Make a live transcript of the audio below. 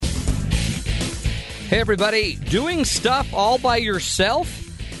Hey, everybody. Doing stuff all by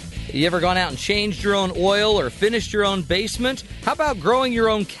yourself? You ever gone out and changed your own oil or finished your own basement? How about growing your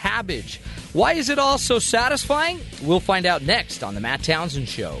own cabbage? Why is it all so satisfying? We'll find out next on The Matt Townsend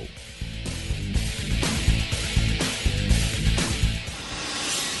Show.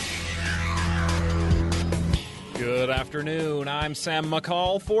 Good afternoon. I'm Sam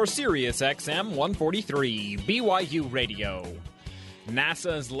McCall for Sirius XM 143 BYU Radio.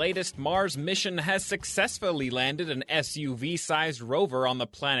 NASA's latest Mars mission has successfully landed an SUV-sized rover on the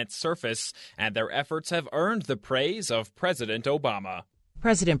planet's surface, and their efforts have earned the praise of President Obama.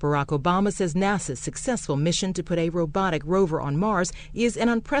 President Barack Obama says NASA's successful mission to put a robotic rover on Mars is an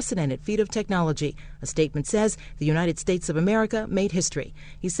unprecedented feat of technology. A statement says the United States of America made history.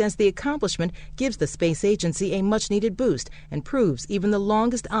 He says the accomplishment gives the space agency a much-needed boost and proves even the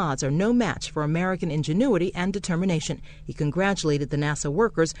longest odds are no match for American ingenuity and determination. He congratulated the NASA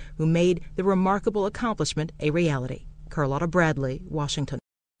workers who made the remarkable accomplishment a reality. Carlotta Bradley, Washington.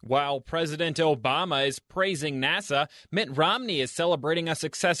 While President Obama is praising NASA, Mitt Romney is celebrating a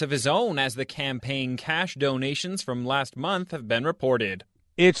success of his own as the campaign cash donations from last month have been reported.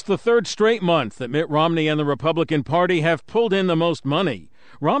 It's the third straight month that Mitt Romney and the Republican Party have pulled in the most money.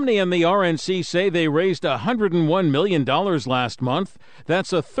 Romney and the RNC say they raised $101 million last month.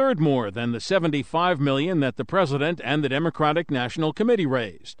 That's a third more than the $75 million that the president and the Democratic National Committee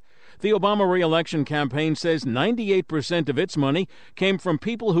raised. The Obama re-election campaign says 98% of its money came from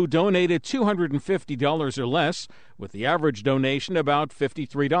people who donated $250 or less, with the average donation about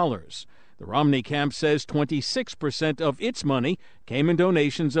 $53. The Romney camp says 26% of its money came in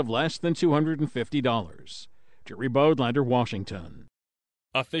donations of less than $250. Jerry Bodlander, Washington.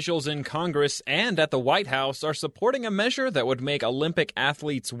 Officials in Congress and at the White House are supporting a measure that would make Olympic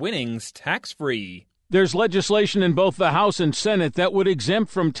athletes' winnings tax-free. There's legislation in both the House and Senate that would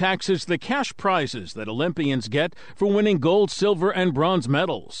exempt from taxes the cash prizes that Olympians get for winning gold, silver, and bronze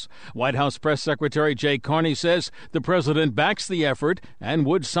medals. White House Press Secretary Jay Carney says the president backs the effort and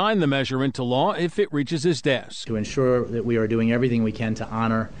would sign the measure into law if it reaches his desk. To ensure that we are doing everything we can to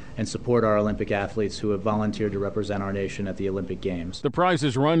honor and support our Olympic athletes who have volunteered to represent our nation at the Olympic Games. The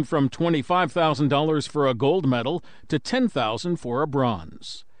prizes run from $25,000 for a gold medal to $10,000 for a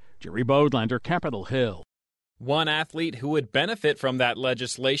bronze. Jerry Bodlander, Capitol Hill. One athlete who would benefit from that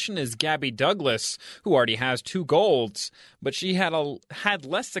legislation is Gabby Douglas, who already has 2 golds, but she had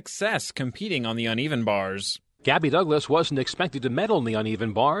less success competing on the uneven bars. Gabby Douglas wasn't expected to medal in the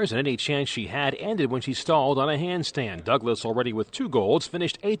uneven bars, and any chance she had ended when she stalled on a handstand. Douglas, already with 2 golds,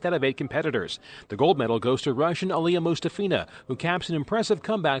 finished 8th out of 8 competitors. The gold medal goes to Russian Aliyah Mustafina, who caps an impressive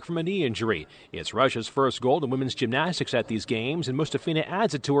comeback from a knee injury. It's Russia's first gold in women's gymnastics at these games, and Mustafina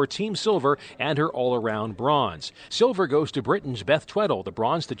adds it to her team silver and her all-around bronze. Silver goes to Britain's Beth Tweddle, the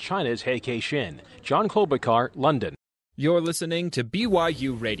bronze to China's Hei Shin. John Klobuchar, London. You're listening to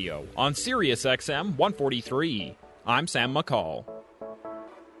BYU Radio on Sirius XM 143. I'm Sam McCall.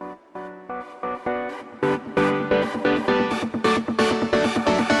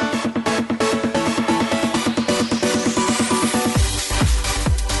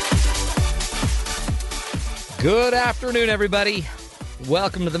 Good afternoon, everybody.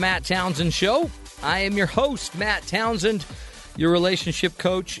 Welcome to the Matt Townsend Show. I am your host, Matt Townsend, your relationship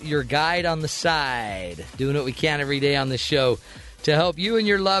coach, your guide on the side, doing what we can every day on this show to help you and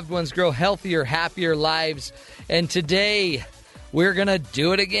your loved ones grow healthier, happier lives. And today, we're going to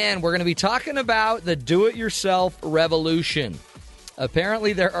do it again. We're going to be talking about the do-it-yourself revolution.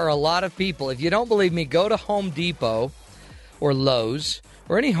 Apparently, there are a lot of people. If you don't believe me, go to Home Depot or Lowe's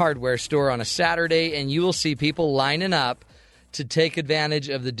or any hardware store on a Saturday, and you will see people lining up to take advantage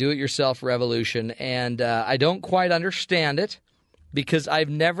of the do-it-yourself revolution. And I don't quite understand it because I've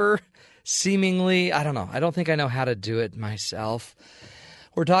never seemingly, I don't think I know how to do it myself.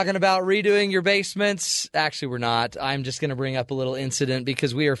 We're talking about redoing your basements. Actually, we're not. I'm just going to bring up a little incident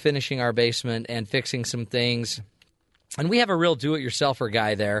because we are finishing our basement and fixing some things. And we have a real do-it-yourselfer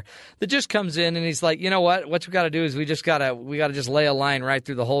guy there that just comes in and he's like, you know what? What we got to do is we got to just lay a line right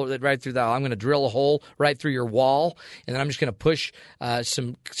through the hole, right through that. I'm going to drill a hole right through your wall, and then I'm just going to push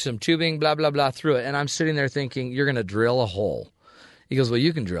some tubing, blah blah blah, through it. And I'm sitting there thinking, you're going to drill a hole. He goes, well,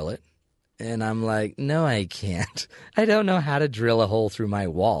 you can drill it. And I'm like, no, I can't. I don't know how to drill a hole through my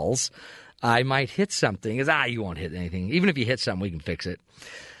walls. I might hit something. He goes, you won't hit anything. Even if you hit something, we can fix it.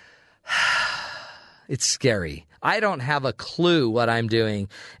 It's scary. I don't have a clue what I'm doing.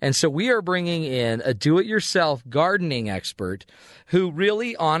 And so we are bringing in a do-it-yourself gardening expert who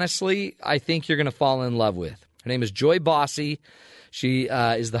really, honestly, I think you're going to fall in love with. Her name is Joy Bossy. She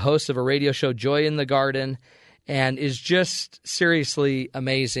is the host of a radio show, Joy in the Garden. and is just seriously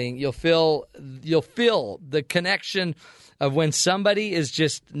amazing. You'll feel the connection of when somebody is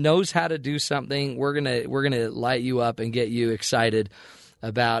just knows how to do something. We're gonna light you up and get you excited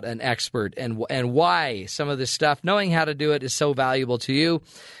about an expert and why some of this stuff, knowing how to do it, is so valuable to you,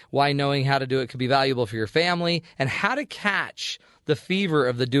 why knowing how to do it could be valuable for your family, and how to catch the fever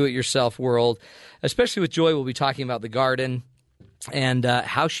of the do-it-yourself world. Especially with Joy, we'll be talking about the garden and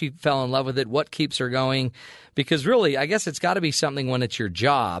how she fell in love with it, what keeps her going. Because really, I guess it's got to be something when it's your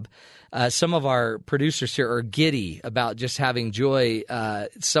job. Some of our producers here are giddy about just having Joy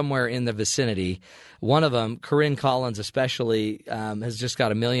somewhere in the vicinity. One of them, Corinne Collins especially, has just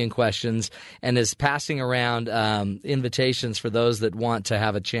got a million questions and is passing around invitations for those that want to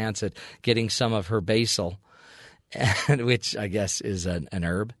have a chance at getting some of her basil, which I guess is an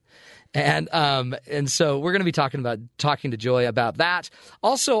herb. And so we're going to be talking to Joy about that.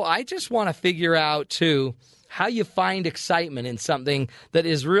 Also, I just want to figure out, too, how you find excitement in something that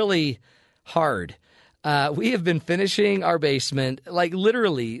is really hard. We have been finishing our basement, like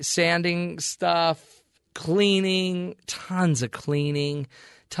literally sanding stuff, cleaning, tons of vacuuming,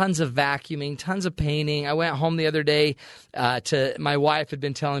 tons of painting. I went home the other day my wife had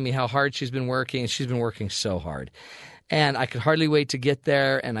been telling me how hard she's been working, and she's been working so hard. And I could hardly wait to get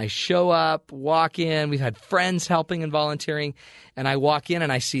there, and I show up, walk in. We've had friends helping and volunteering, and I walk in and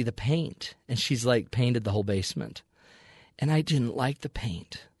I see the paint, and she's like painted the whole basement. And I didn't like the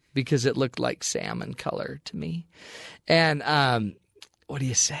paint because it looked like salmon color to me. And what do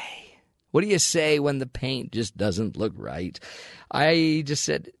you say? What do you say when the paint just doesn't look right? I just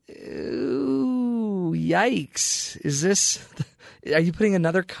said, ooh, yikes. Are you putting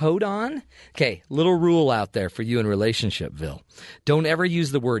another coat on? Okay, little rule out there for you in Relationshipville. Don't ever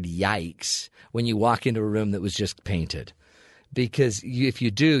use the word yikes when you walk into a room that was just painted. Because if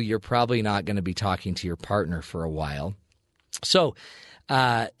you do, you're probably not going to be talking to your partner for a while. So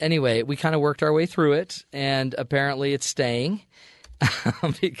anyway, we kind of worked our way through it, and apparently it's staying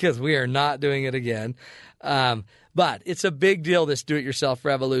because we are not doing it again. But it's a big deal, this do-it-yourself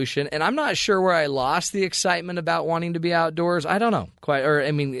revolution, and I'm not sure where I lost the excitement about wanting to be outdoors. I don't know quite,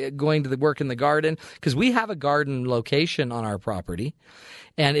 going to the work in the garden, because we have a garden location on our property,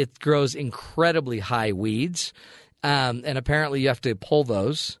 and it grows incredibly high weeds, and apparently you have to pull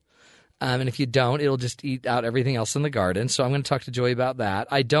those. And if you don't, it'll just eat out everything else in the garden. So I'm going to talk to Joy about that.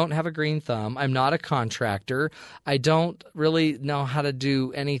 I don't have a green thumb. I'm not a contractor. I don't really know how to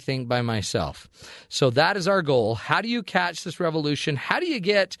do anything by myself. So that is our goal. How do you catch this revolution? How do you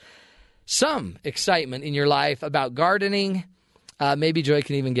get some excitement in your life about gardening? Maybe Joy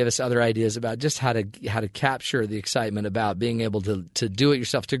can even give us other ideas about just how to capture the excitement about being able to do it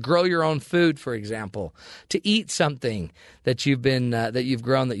yourself, to grow your own food, for example, to eat something that you've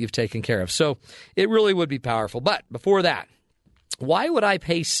grown, that you've taken care of. So it really would be powerful. But before that, why would I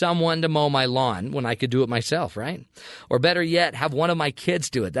pay someone to mow my lawn when I could do it myself, right? Or better yet, have one of my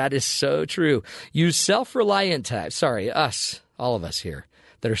kids do it. That is so true. Use self-reliant types. Sorry, all of us here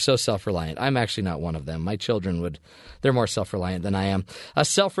that are so self-reliant. I'm actually not one of them. My children they're more self-reliant than I am.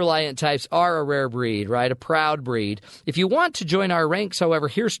 Self-reliant types are a rare breed, right? A proud breed. If you want to join our ranks, however,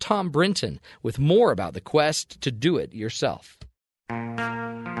 here's Tom Brinton with more about the quest to do it yourself.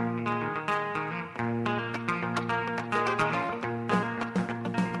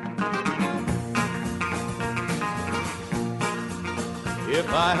 If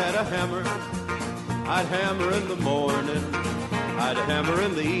I had a hammer, I'd hammer in the morning, I'd hammer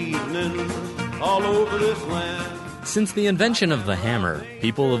in the evening, all over this land. Since the invention of the hammer,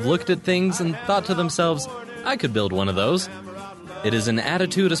 people have looked at things and thought to themselves, I could build one of those. It is an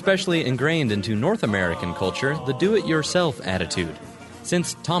attitude especially ingrained into North American culture, the do-it-yourself attitude.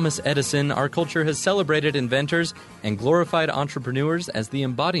 Since Thomas Edison, our culture has celebrated inventors and glorified entrepreneurs as the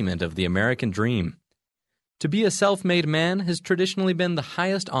embodiment of the American dream. To be a self-made man has traditionally been the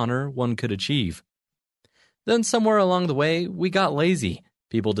highest honor one could achieve. Then somewhere along the way, we got lazy.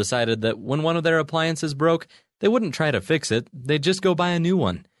 People decided that when one of their appliances broke, they wouldn't try to fix it, they'd just go buy a new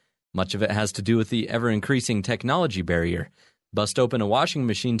one. Much of it has to do with the ever-increasing technology barrier. Bust open a washing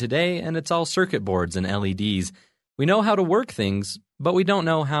machine today, and it's all circuit boards and LEDs. We know how to work things, but we don't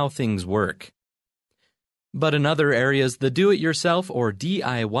know how things work. But in other areas, the do-it-yourself or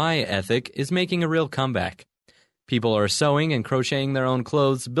DIY ethic is making a real comeback. People are sewing and crocheting their own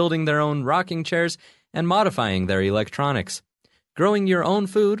clothes, building their own rocking chairs, and modifying their electronics. Growing your own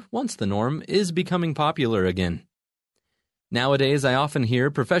food, once the norm, is becoming popular again. Nowadays, I often hear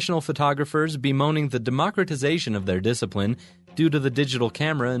professional photographers bemoaning the democratization of their discipline due to the digital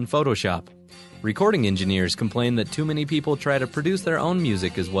camera and Photoshop. Recording engineers complain that too many people try to produce their own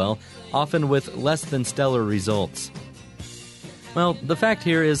music as well, often with less than stellar results. Well, the fact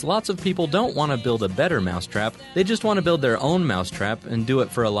here is lots of people don't want to build a better mousetrap, they just want to build their own mousetrap and do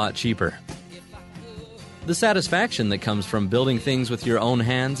it for a lot cheaper. The satisfaction that comes from building things with your own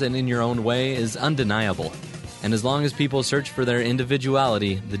hands and in your own way is undeniable. And as long as people search for their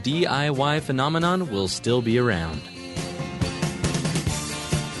individuality, the DIY phenomenon will still be around.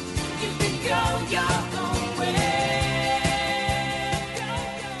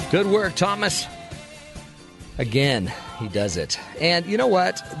 Good work, Thomas. Again, he does it. And you know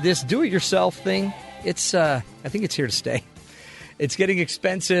what? This do-it-yourself thing, I think it's here to stay. It's getting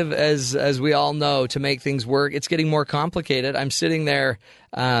expensive, as we all know, to make things work. It's getting more complicated. I'm sitting there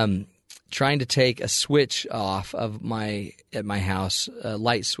trying to take a switch off of at my house, a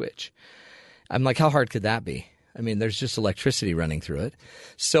light switch. I'm like, how hard could that be? I mean, there's just electricity running through it.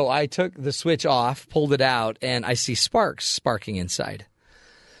 So I took the switch off, pulled it out, and I see sparks sparking inside.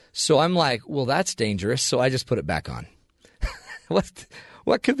 So I'm like, well, that's dangerous. So I just put it back on.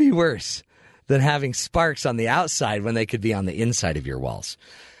 What could be worse than having sparks on the outside when they could be on the inside of your walls?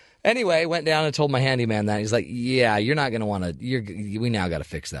 Anyway, went down and told my handyman that. He's like, yeah, you're not going to want to, we now got to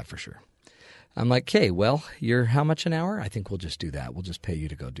fix that for sure. I'm like, okay, well, you're how much an hour? I think we'll just do that. We'll just pay you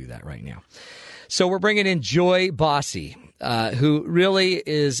to go do that right now. So we're bringing in Joy Bossy, who really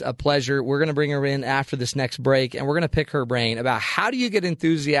is a pleasure. We're going to bring her in after this next break, and we're going to pick her brain about how do you get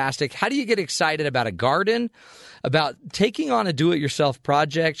enthusiastic, how do you get excited about a garden, about taking on a do-it-yourself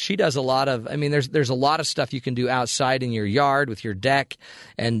project. She does a lot of, there's a lot of stuff you can do outside in your yard with your deck,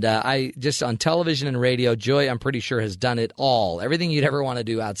 and I just on television and radio, Joy, I'm pretty sure, has done it all. Everything you'd ever want to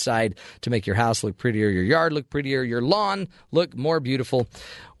do outside to make your house look prettier, your yard look prettier, your lawn look more beautiful.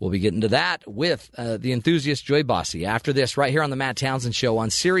 We'll be getting to that with the enthusiast Joy Bossy after this right here on the Matt Townsend Show on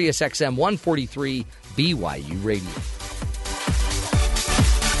Sirius XM 143 BYU Radio.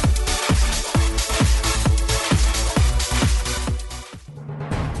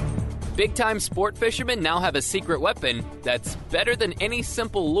 Big-time sport fishermen now have a secret weapon that's better than any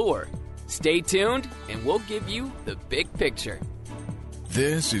simple lure. Stay tuned, and we'll give you the big picture.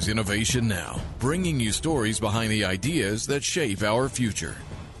 This is Innovation Now, bringing you stories behind the ideas that shape our future.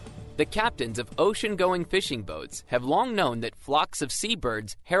 The captains of ocean-going fishing boats have long known that flocks of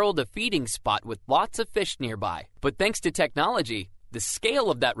seabirds herald a feeding spot with lots of fish nearby. But thanks to technology, the scale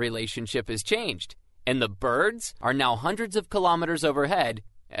of that relationship has changed, and the birds are now hundreds of kilometers overhead,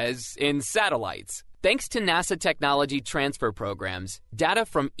 as in satellites. Thanks to NASA technology transfer programs, data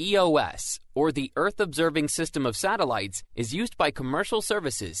from EOS, or the Earth Observing System of Satellites, is used by commercial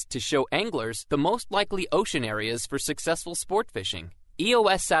services to show anglers the most likely ocean areas for successful sport fishing.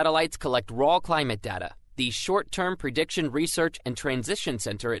 EOS satellites collect raw climate data. The Short-Term Prediction Research and Transition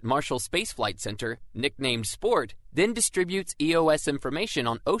Center at Marshall Space Flight Center, nicknamed SPORT, then distributes EOS information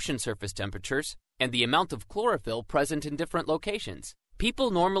on ocean surface temperatures and the amount of chlorophyll present in different locations.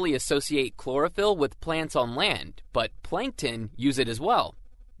 People normally associate chlorophyll with plants on land, but plankton use it as well.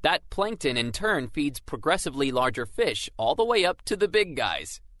 That plankton in turn feeds progressively larger fish all the way up to the big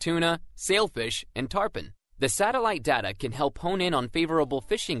guys, tuna, sailfish, and tarpon. The satellite data can help hone in on favorable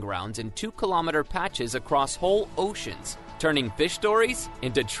fishing grounds in 2-kilometer patches across whole oceans, turning fish stories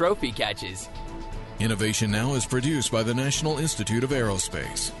into trophy catches. Innovation Now is produced by the National Institute of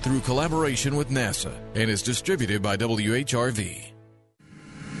Aerospace through collaboration with NASA and is distributed by WHRV.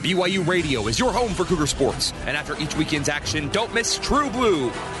 BYU Radio is your home for Cougar sports, and after each weekend's action, don't miss True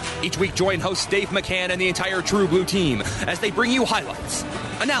Blue. Each week, join host Dave McCann and the entire True Blue team as they bring you highlights,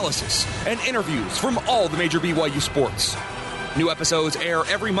 analysis, and interviews from all the major BYU sports. New episodes air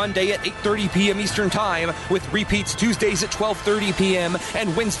every Monday at 8:30 p.m. Eastern Time, with repeats Tuesdays at 12:30 p.m.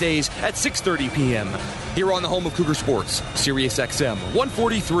 and Wednesdays at 6:30 p.m. Here on the home of Cougar sports, Sirius XM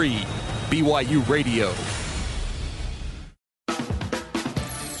 143, BYU Radio.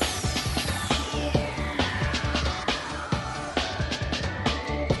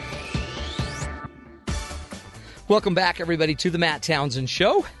 Welcome back, everybody, to the Matt Townsend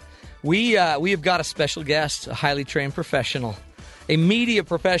Show. We have got a special guest, a highly trained professional. A media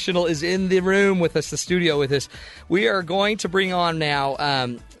professional is in the room with us, the studio with us. We are going to bring on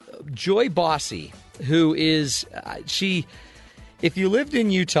now Joy Bossy, who is, if you lived in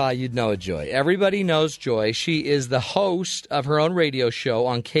Utah, you'd know Joy. Everybody knows Joy. She is the host of her own radio show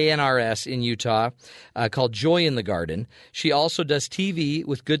on KNRS in Utah called Joy in the Garden. She also does TV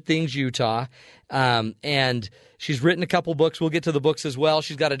with Good Things Utah. And she's written a couple books. We'll get to the books as well.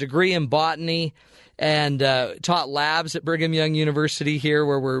 She's got a degree in botany and taught labs at Brigham Young University here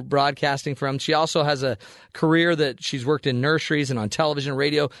where we're broadcasting from. She also has a career that she's worked in nurseries and on television and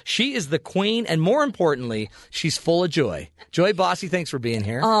radio. She is the queen, and more importantly, she's full of joy. Joy Bossy, thanks for being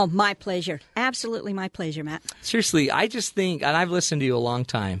here. Oh, my pleasure. Absolutely my pleasure, Matt. Seriously, I just think, and I've listened to you a long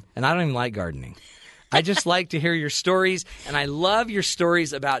time, and I don't even like gardening. I just like to hear your stories, and I love your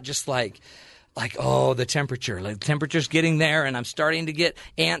stories about just like, oh, the temperature. Like, the temperature's getting there, and I'm starting to get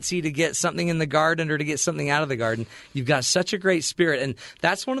antsy to get something in the garden or to get something out of the garden. You've got such a great spirit, and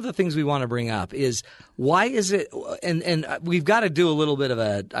that's one of the things we want to bring up is why is it – and we've got to do a little bit of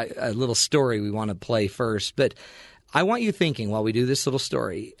a little story we want to play first. But I want you thinking while we do this little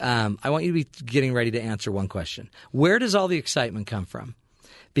story, I want you to be getting ready to answer one question. Where does all the excitement come from?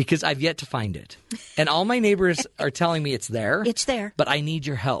 Because I've yet to find it. And all my neighbors are telling me it's there. It's there. But I need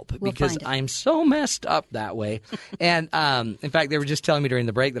your help We'll because find it. I'm so messed up that way. And in fact, they were just telling me during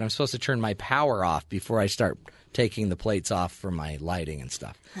the break that I'm supposed to turn my power off before I start taking the plates off for my lighting and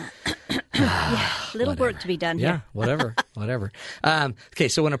stuff. Little work to be done here. Yeah, whatever. Okay,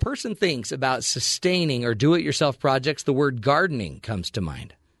 so when a person thinks about sustaining or do-it-yourself projects, the word gardening comes to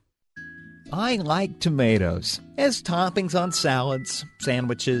mind. I like tomatoes as toppings on salads,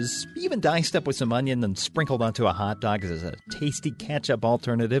 sandwiches, even diced up with some onion and sprinkled onto a hot dog as a tasty ketchup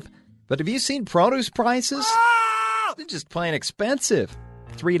alternative. But have you seen produce prices? They're just plain expensive.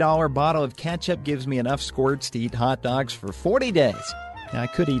 $3 bottle of ketchup gives me enough squirts to eat hot dogs for 40 days. Now, I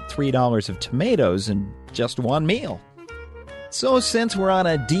could eat $3 of tomatoes in just one meal. So since we're on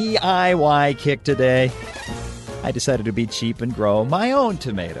a DIY kick today, I decided to be cheap and grow my own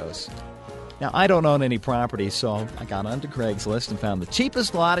tomatoes. Now, I don't own any property, so I got onto Craigslist and found the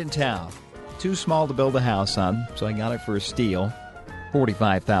cheapest lot in town. Too small to build a house on, so I got it for a steal,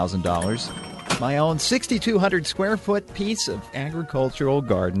 $45,000. My own 6,200 square foot piece of agricultural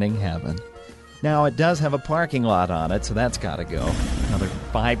gardening heaven. Now, it does have a parking lot on it, so that's got to go. Another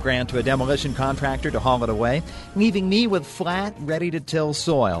 $5,000 to a demolition contractor to haul it away, leaving me with flat, ready-to-till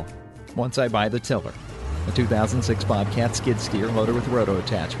soil once I buy the tiller. A 2006 Bobcat skid steer loader with roto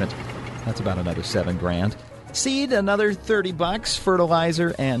attachment. That's about another $7,000. Seed, another $30.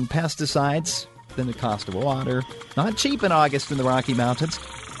 Fertilizer and pesticides. Then the cost of water. Not cheap in August in the Rocky Mountains.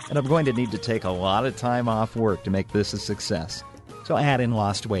 And I'm going to need to take a lot of time off work to make this a success. So add in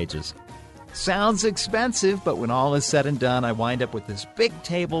lost wages. Sounds expensive, but when all is said and done, I wind up with this big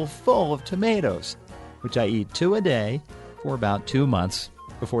table full of tomatoes, which I eat 2 a day for about 2 months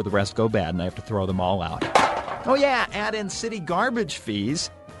before the rest go bad and I have to throw them all out. Oh yeah, add in city garbage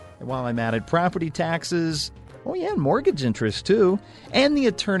fees. And while I'm at it, property taxes, and mortgage interest too, and the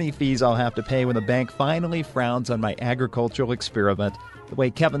attorney fees I'll have to pay when the bank finally frowns on my agricultural experiment the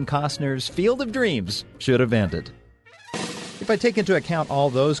way Kevin Costner's Field of Dreams should have ended. If I take into account all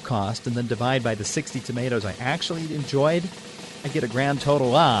those costs and then divide by the 60 tomatoes I actually enjoyed, I get a grand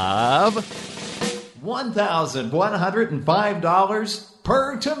total of $1,105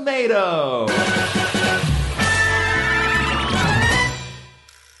 per tomato.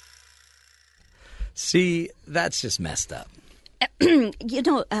 See, that's just messed up.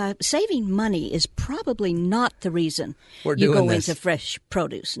 Saving money is probably not the reason you go into fresh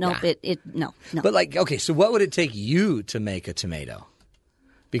produce. No, no. But okay, so what would it take you to make a tomato?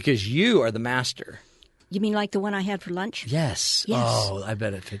 Because you are the master. You mean like the one I had for lunch? Yes. Oh, I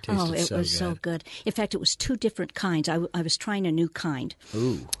bet it tasted so good. Oh, it was so good. In fact, it was 2 different kinds. I was trying a new kind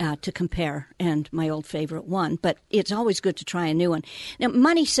to compare, and my old favorite one. But it's always good to try a new one. Now,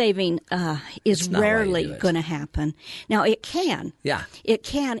 money saving is rarely going to happen. Now, it can. Yeah. It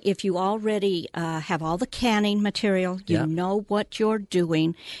can if you already have all the canning material, you know what you're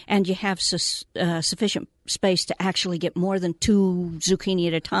doing, and you have sufficient space to actually get more than 2 zucchini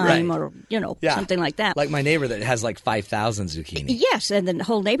at a time, or something like that. Like my neighbor that has 5,000 zucchini. Yes, and the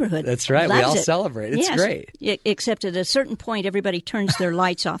whole neighborhood. That's right. We all celebrate. It's great. Except at a certain point, everybody turns their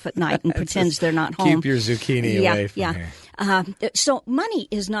lights off at night and pretends they're not home. Keep your zucchini away from here. So money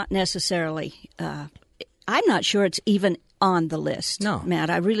is not necessarily. I'm not sure it's even on the list,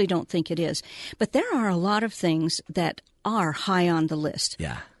 Matt. I really don't think it is. But there are a lot of things that are high on the list.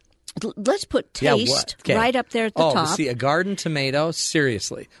 Yeah. Let's put taste right up there at the top. See, a garden tomato,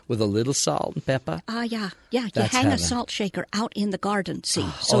 seriously, with a little salt and pepper. Yeah. You hang a salt shaker out in the garden, so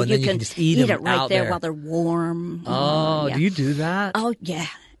you can just eat it right there while they're warm. Do you do that? Oh, yeah.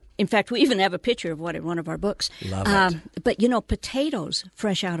 In fact, we even have a picture of one in one of our books. Love it. But, potatoes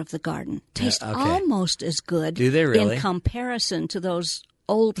fresh out of the garden taste almost as good. Do they really? In comparison to those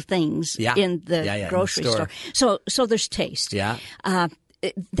old things in the grocery store. So there's taste. Yeah.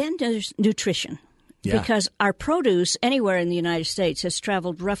 Then there's nutrition. Yeah. Because our produce anywhere in the United States has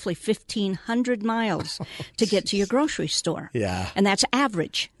traveled roughly 1,500 miles to get to your grocery store. Yeah. And that's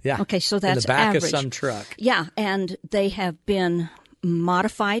average. Yeah. Okay, so that's in the back average. of some truck. Yeah, and they have been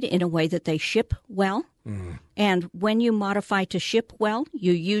modified in a way that they ship well. And when you modify to ship well,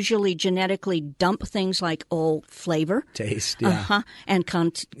 you usually genetically dump things like flavor, taste, yeah, and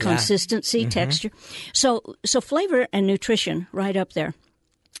consistency, texture. So flavor and nutrition right up there.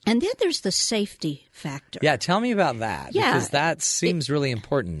 And then there's the safety factor. Yeah, tell me about that. Yeah, because that seems really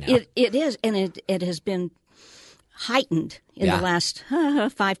important now. It is, and it has been heightened in the last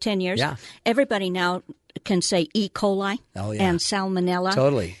 5-10 years. Yeah. Everybody now can say E. coli and salmonella.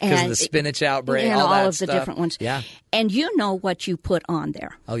 Totally, because of the spinach outbreak, and all that of stuff. the different ones. Yeah. And you know what you put on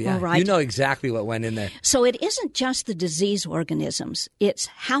there. Oh, yeah. All right? You know exactly what went in there. So it isn't just the disease organisms. It's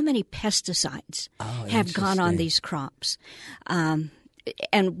how many pesticides have gone on these crops.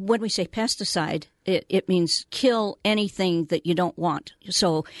 And when we say pesticide, it means kill anything that you don't want.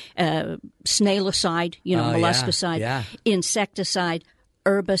 So snailicide, molluscicide, insecticide,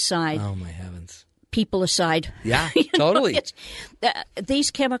 herbicide. Oh, my heavens. Peopleicide. Yeah, totally. These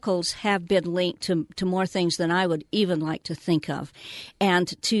chemicals have been linked to more things than I would even like to think of.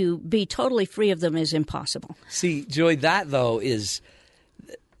 And to be totally free of them is impossible. See, Joy, that, though, is...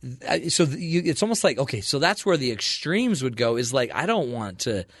 So it's almost like, okay, so that's where the extremes would go, is like, I don't want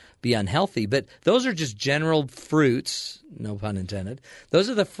to be unhealthy, but those are just general fruits, no pun intended. Those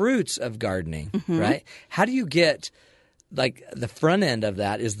are the fruits of gardening, right? How do you get, like, the front end of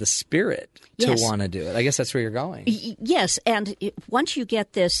that is the spirit to want to do it? I guess that's where you're going. Yes, and once you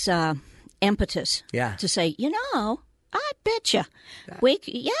get this impetus to say, I betcha.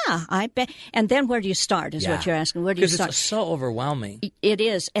 I bet. And then where do you start is what you're asking. Where do you start? Because it's so overwhelming. It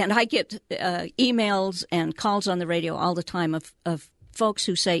is. And I get emails and calls on the radio all the time of folks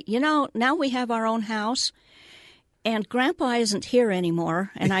who say, now we have our own house and Grandpa isn't here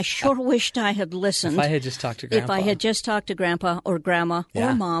anymore, and I sure wished I had listened. If I had just talked to Grandpa. If I had just talked to Grandpa or Grandma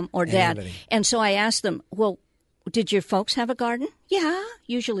or Mom or Dad. Anybody. And so I asked them, well, did your folks have a garden? Yeah.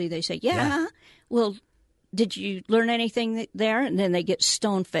 Usually they say, yeah. Well, did you learn anything there? And then they get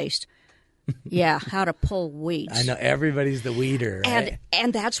stone-faced. Yeah, how to pull weeds. I know, everybody's the weeder, right?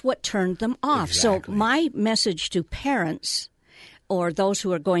 And that's what turned them off. Exactly. So my message to parents or those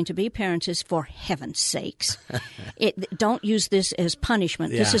who are going to be parents is, for heaven's sakes, don't use this as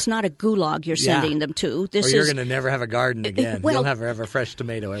punishment. This is not a gulag you're sending them to. Or you're going to never have a garden again. You'll never have a fresh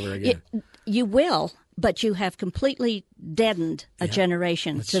tomato ever again. You will, but you have completely deadened a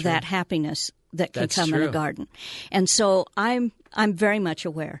generation to that happiness that can come in a garden. And so I'm very much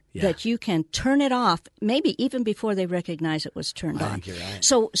aware that you can turn it off, maybe even before they recognize it was turned on. I think you're right.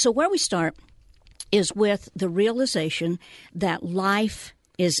 So where we start is with the realization that life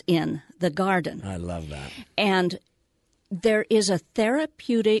is in the garden. I love that. And there is a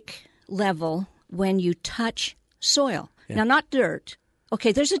therapeutic level when you touch soil. Now, not dirt.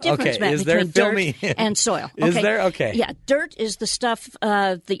 Okay, there's a difference between dirt and soil. Okay. Is there? Okay. Yeah, dirt is the stuff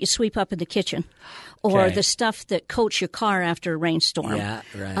that you sweep up in the kitchen, or the stuff that coats your car after a rainstorm. Yeah,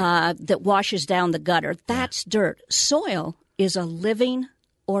 right. That washes down the gutter. That's dirt. Soil is a living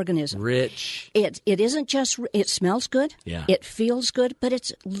organism. Rich. It isn't just. It smells good. Yeah. It feels good, but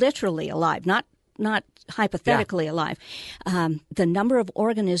it's literally alive, not hypothetically alive. The number of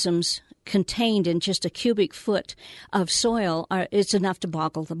organisms contained in just a cubic foot of soil, it's enough to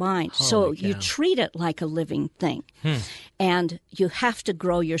boggle the mind. So you treat it like a living thing. And you have to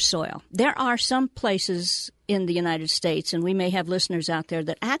grow your soil. There are some places in the United States, and we may have listeners out there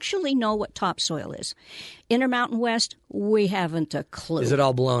that actually know what topsoil is. Intermountain West, we haven't a clue. Is it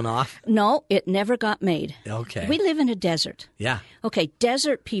all blown off? No, it never got made. Okay. We live in a desert. Yeah. Okay,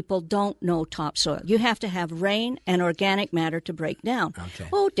 desert people don't know topsoil. You have to have rain and organic matter to break down. Okay.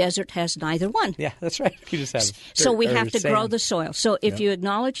 Oh, desert has neither one. Yeah, that's right. You just have So we have to sand. grow the soil. So if you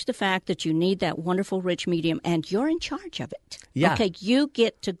acknowledge the fact that you need that wonderful rich medium and you're in charge of it, okay, you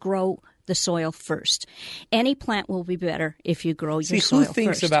get to grow the soil first. Any plant will be better if you grow your soil who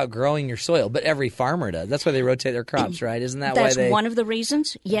thinks first. about growing your soil? But every farmer does. That's why they rotate their crops, right? Isn't that That's why they? one of the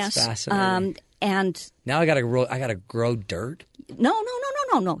reasons. Yes. Fascinating. And now I got to grow dirt. No.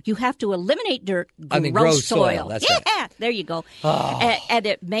 You have to eliminate dirt, grow soil. That's right. There you go. And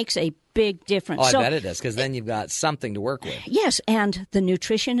it makes a big difference. Oh, I bet it does, because then you've got something to work with. Yes, and the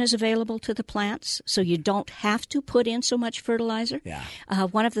nutrition is available to the plants, so you don't have to put in so much fertilizer. Yeah.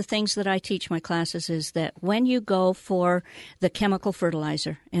 One of the things that I teach my classes is that when you go for the chemical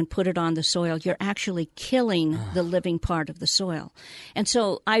fertilizer and put it on the soil, you're actually killing the living part of the soil. And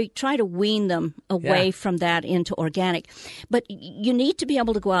so I try to wean them away from that into organic. But you need to be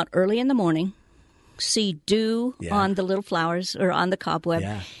able to go out early in the morning, see dew on the little flowers or on the cobweb.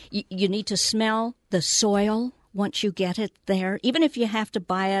 Yeah. You need to smell the soil once you get it there, even if you have to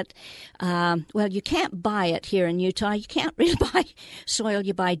buy it. Well, you can't buy it here in Utah. You can't really buy soil.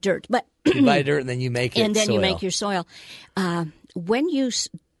 You buy dirt. But you buy dirt and then you make it and then soil. you make your soil. When you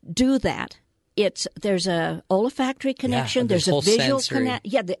do that, there's a olfactory connection. There's a visual connection.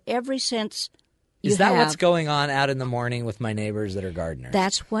 Yeah, every sense. Is that what's going on out in the morning with my neighbors that are gardeners?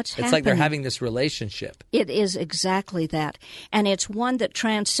 That's what's happening. It's like they're having this relationship. It is exactly that. And it's one that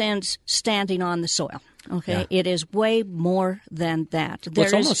transcends standing on the soil. Okay? Yeah. It is way more than that. Well,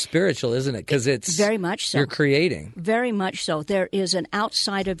 it's almost spiritual, isn't it? Because it's very much so. You're creating. Very much so. There is an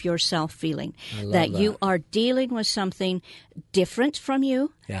outside of yourself feeling that you are dealing with something different from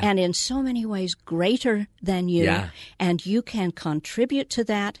you and in so many ways greater than you. Yeah. And you can contribute to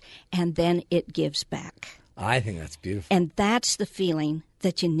that, and then it gives back. I think that's beautiful. And that's the feeling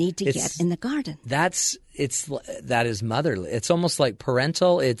that you need to get in the garden. That is motherly. It's almost like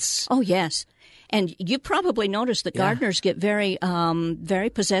parental. Oh, yes. And you probably noticed that gardeners get very, very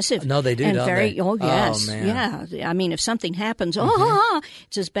possessive. No, they do, and don't very, they? Oh, yes. Oh, man. Yeah. I mean, if something happens,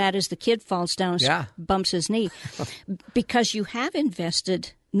 it's as bad as the kid falls down and bumps his knee. Because you have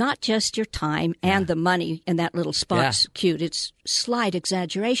invested not just your time and the money, and that little spot's cute. It's slight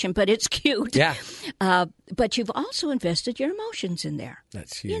exaggeration, but it's cute. Yeah. But you've also invested your emotions in there.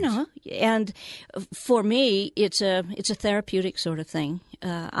 That's huge. You know, and for me, it's a therapeutic sort of thing.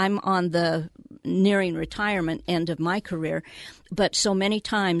 I'm on the nearing retirement end of my career, but so many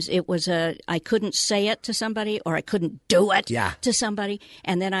times it was I couldn't say it to somebody or I couldn't do it to somebody,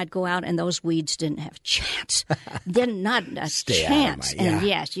 and then I'd go out and those weeds didn't have a chance. Not a chance. And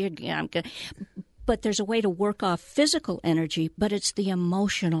yes, I'm good. But there's a way to work off physical energy, but it's the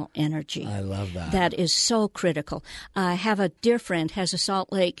emotional energy. I love that. That is so critical. I have a dear friend has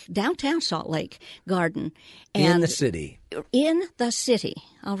a downtown Salt Lake garden. And in the city. In the city,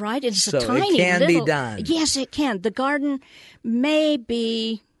 all right? It's so a tiny it can little, be done. Yes, it can. The garden may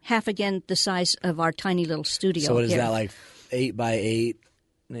be half again the size of our tiny little studio. So what is here. that, like 8 by 8?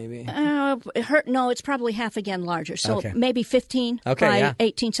 Maybe? No, it's probably half again larger. So maybe 15 by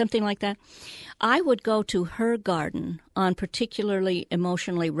 18, something like that. I would go to her garden on particularly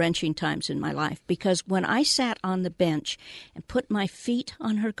emotionally wrenching times in my life because when I sat on the bench and put my feet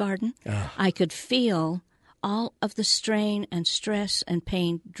on her garden, I could feel all of the strain and stress and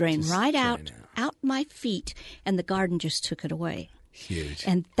pain drain out my feet, and the garden just took it away. Huge.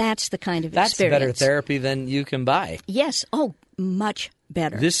 And that's the kind of experience. That's better therapy than you can buy. Yes. Oh, much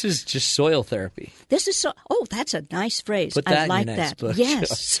better. This is just soil therapy. That's a nice phrase. Put that I like in your next that. book.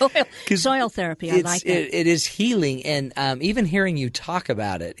 Yes, soil therapy. I like that. It is healing, and even hearing you talk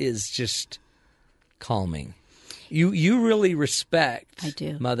about it is just calming. You really respect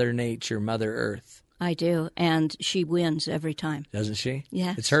Mother Nature, Mother Earth. I do, and she wins every time. Doesn't she?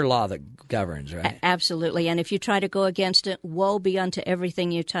 Yeah. It's her law that governs, right? Absolutely, and if you try to go against it, woe be unto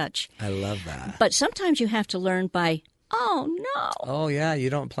everything you touch. I love that. But sometimes you have to learn by, oh, no. Oh, yeah,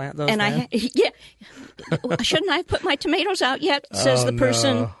 you don't plant those and shouldn't I have put my tomatoes out yet, says the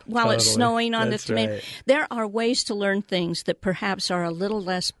person while it's snowing on the tomato. Right. There are ways to learn things that perhaps are a little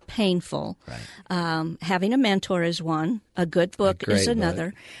less painful. Right. Having a mentor is one. A good book is another.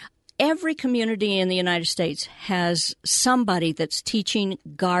 Book. Every community in the United States has somebody that's teaching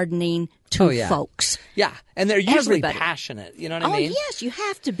gardening to folks. Yeah, and they're usually passionate. You know what I mean? Oh yes, you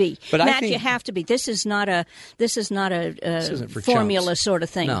have to be. But Matt, you have to be. This is not a formula chumps. Sort of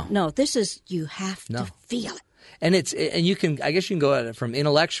thing. No, this is you have to feel it. And you can go at it from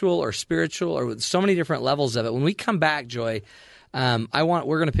intellectual or spiritual or with so many different levels of it. When we come back, Joy, we're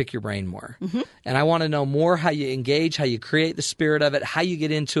going to pick your brain more. Mm-hmm. And I want to know more how you engage, how you create the spirit of it, how you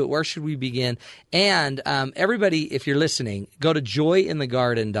get into it, where should we begin? And everybody, if you're listening, go to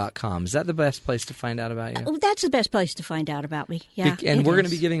joyinthegarden.com. Is that the best place to find out about you? That's the best place to find out about me, yeah. And we're going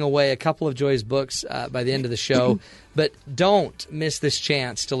to be giving away a couple of Joy's books by the end of the show. But don't miss this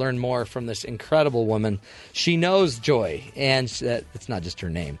chance to learn more from this incredible woman. She knows joy, and it's not just her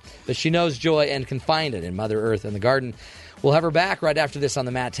name, but she knows joy and can find it in Mother Earth and the garden. We'll have her back right after this on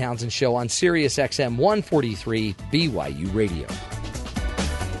the Matt Townsend Show on Sirius XM 143 BYU Radio.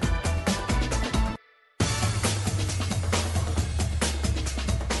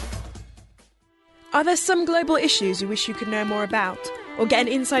 Are there some global issues you wish you could know more about, or get an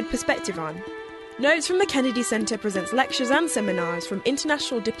inside perspective on? Notes from the Kennedy Center presents lectures and seminars from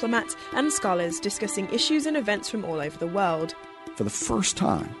international diplomats and scholars discussing issues and events from all over the world. For the first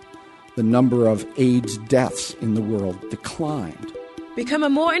time, the number of AIDS deaths in the world declined. Become a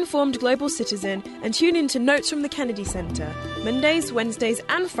more informed global citizen and tune in to Notes from the Kennedy Center, Mondays, Wednesdays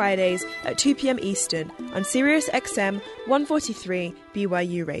and Fridays at 2 p.m. Eastern on Sirius XM 143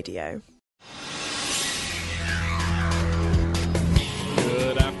 BYU Radio.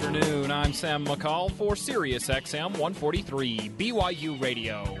 Good afternoon, I'm Sam McCall for Sirius XM 143 BYU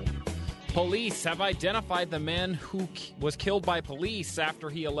Radio. Police have identified the man who was killed by police after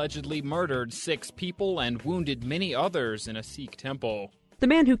he allegedly murdered 6 people and wounded many others in a Sikh temple. The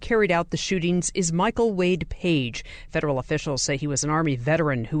man who carried out the shootings is Michael Wade Page. Federal officials say he was an Army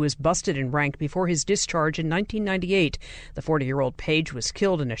veteran who was busted in rank before his discharge in 1998. The 40-year-old Page was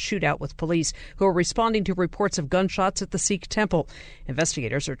killed in a shootout with police who were responding to reports of gunshots at the Sikh temple.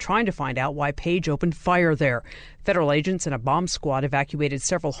 Investigators are trying to find out why Page opened fire there. Federal agents and a bomb squad evacuated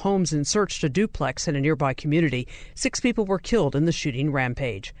several homes and searched a duplex in a nearby community. 6 people were killed in the shooting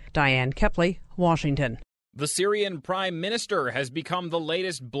rampage. Diane Kepley, Washington. The Syrian prime minister has become the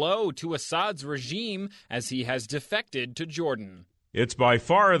latest blow to Assad's regime as he has defected to Jordan. It's by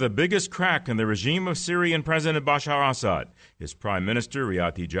far the biggest crack in the regime of Syrian President Bashar Assad. His prime minister,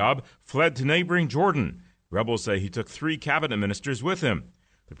 Riyad Hijab, fled to neighboring Jordan. Rebels say he took 3 cabinet ministers with him.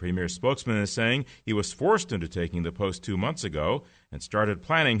 The premier's spokesman is saying he was forced into taking the post 2 months ago and started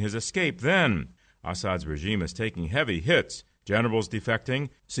planning his escape then. Assad's regime is taking heavy hits, generals defecting,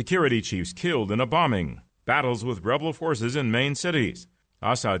 security chiefs killed in a bombing. Battles with rebel forces in main cities.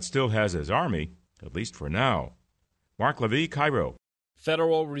 Assad still has his army, at least for now. Mark Levy, Cairo.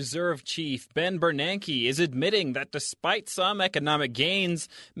 Federal Reserve Chief Ben Bernanke is admitting that despite some economic gains,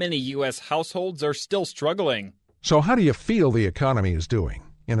 many U.S. households are still struggling. So how do you feel the economy is doing?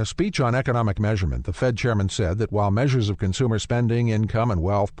 In a speech on economic measurement, the Fed chairman said that while measures of consumer spending, income, and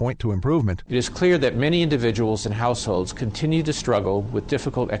wealth point to improvement, it is clear that many individuals and households continue to struggle with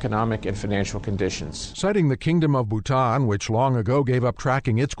difficult economic and financial conditions. Citing the Kingdom of Bhutan, which long ago gave up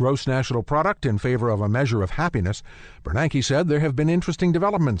tracking its gross national product in favor of a measure of happiness, Bernanke said there have been interesting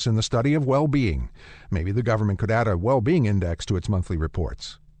developments in the study of well-being. Maybe the government could add a well-being index to its monthly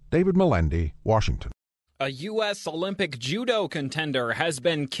reports. David Melendi, Washington. A U.S. Olympic judo contender has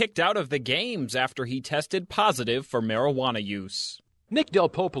been kicked out of the Games after he tested positive for marijuana use. Nick Del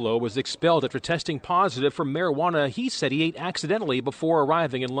Popolo was expelled after testing positive for marijuana he said he ate accidentally before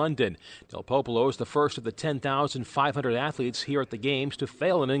arriving in London. Del Popolo is the first of the 10,500 athletes here at the Games to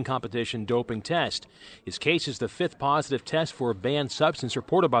fail an in-competition doping test. His case is the 5th positive test for a banned substance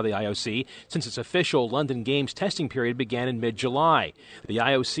reported by the IOC since its official London Games testing period began in mid-July. The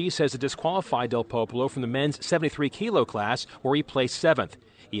IOC says it disqualified Del Popolo from the men's 73-kilo class, where he placed 7th.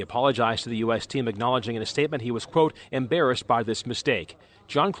 He apologized to the U.S. team, acknowledging in a statement he was, quote, embarrassed by this mistake.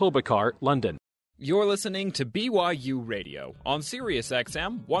 John Klobuchar, London. You're listening to BYU Radio on Sirius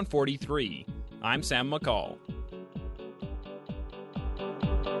XM 143. I'm Sam McCall.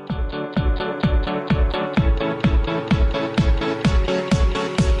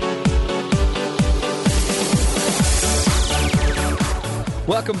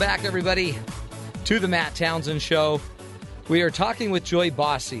 Welcome back, everybody, to the Matt Townsend Show. We are talking with Joy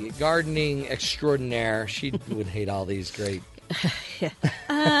Bossy, gardening extraordinaire. She would hate all these great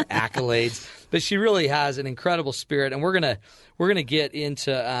accolades, but she really has an incredible spirit, and we're gonna get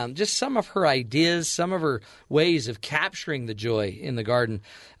into just some of her ideas, some of her ways of capturing the joy in the garden.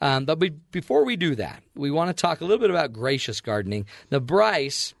 But before we do that, we want to talk a little bit about gracious gardening. Now,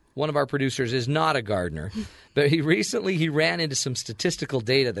 Bryce, one of our producers, is not a gardener, but he ran into some statistical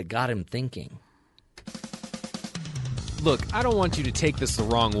data that got him thinking. Look, I don't want you to take this the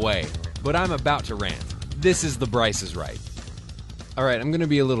wrong way, but I'm about to rant. This is The Bryce is Right. All right, I'm going to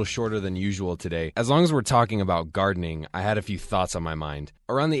be a little shorter than usual today. As long as we're talking about gardening, I had a few thoughts on my mind.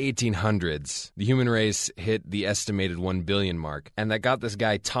 Around the 1800s, the human race hit the estimated 1 billion mark, and that got this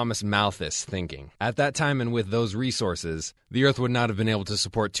guy Thomas Malthus thinking. At that time and with those resources, the Earth would not have been able to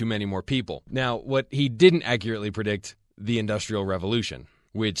support too many more people. Now, what he didn't accurately predict, the Industrial Revolution,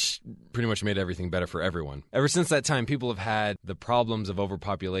 which pretty much made everything better for everyone. Ever since that time, people have had the problems of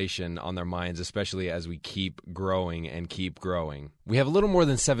overpopulation on their minds, especially as we keep growing and keep growing. We have a little more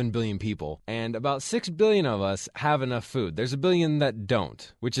than 7 billion people, and about 6 billion of us have enough food. There's a billion that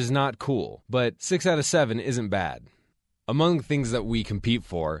don't, which is not cool, but 6 out of 7 isn't bad. Among things that we compete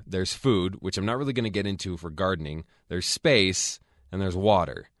for, there's food, which I'm not really going to get into for gardening, there's space, and there's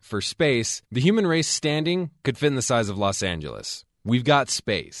water. For space, the human race standing could fit in the size of Los Angeles. We've got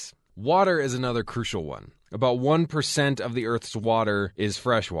space. Water is another crucial one. About 1% of the Earth's water is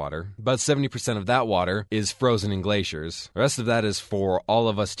fresh water. About 70% of that water is frozen in glaciers. The rest of that is for all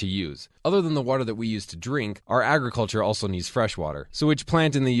of us to use. Other than the water that we use to drink, our agriculture also needs fresh water. So which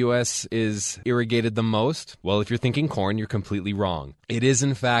plant in the U.S. is irrigated the most? Well, if you're thinking corn, you're completely wrong. It is,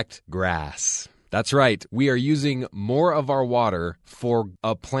 in fact, grass. That's right. We are using more of our water for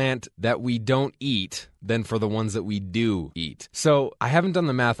a plant that we don't eat than for the ones that we do eat. So I haven't done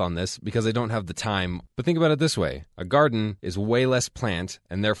the math on this because I don't have the time, but think about it this way. A garden is way less plant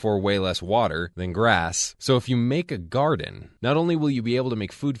and therefore way less water than grass. So if you make a garden, not only will you be able to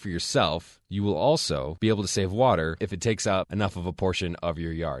make food for yourself, you will also be able to save water if it takes up enough of a portion of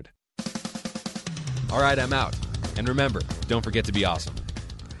your yard. All right, I'm out. And remember, don't forget to be awesome.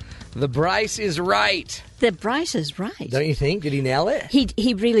 The Bryce is right. The Bryce is right. Don't you think? Did he nail it?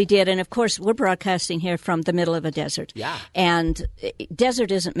 He really did. And, of course, we're broadcasting here from the middle of a desert. Yeah. And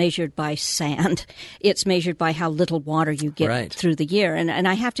desert isn't measured by sand. It's measured by how little water you get through the year. And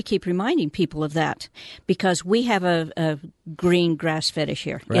I have to keep reminding people of that because we have a green grass fetish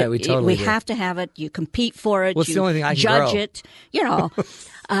here. Right, we totally do. We have to have it. You compete for it. Well, it's you the only thing I can judge grow. it. You know.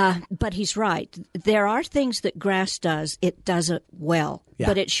 But he's right. There are things that grass does. It does it well. Yeah.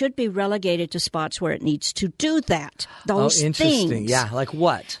 But it should be relegated to spots where it needs to do that. Those interesting. things. Yeah, like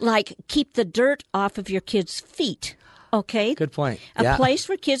what? Like keep the dirt off of your kids' feet. Okay? Good point. A place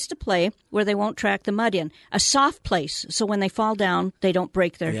for kids to play where they won't track the mud in. A soft place so when they fall down, they don't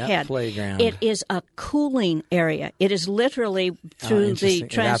break their head. Playground. It is a cooling area. It is literally through the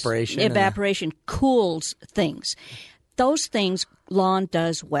evaporation cools things. Those things lawn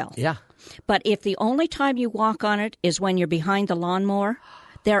does well. Yeah. But if the only time you walk on it is when you're behind the lawnmower,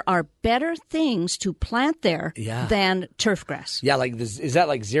 there are better things to plant there than turf grass. Yeah, like this, is that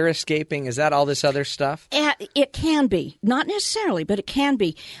like xeriscaping? Is that all this other stuff? It can be. Not necessarily, but it can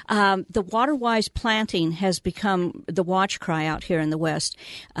be. The water-wise planting has become the watch cry out here in the West.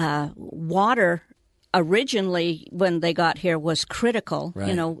 Water originally, when they got here, was critical,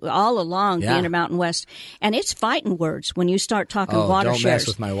 all along the Intermountain West. And it's fighting words when you start talking water don't shares. Mess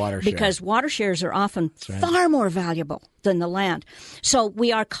with my water share. Because water shares are often far more valuable than the land. So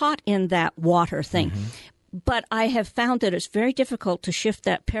we are caught in that water thing. Mm-hmm. But I have found that it's very difficult to shift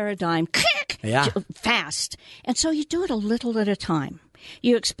that paradigm fast. And so you do it a little at a time.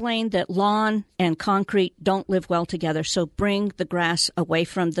 You explained that lawn and concrete don't live well together, so bring the grass away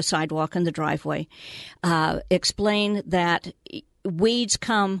from the sidewalk and the driveway. Explain that weeds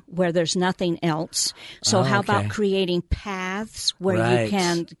come where there's nothing else. So how about creating paths where you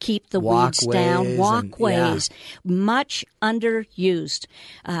can keep the weeds down? Walkways. Much underused.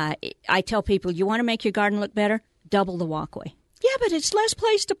 I tell people, you want to make your garden look better? Double the walkway. Yeah, but it's less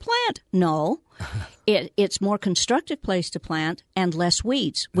place to plant. No, it's more constructive place to plant and less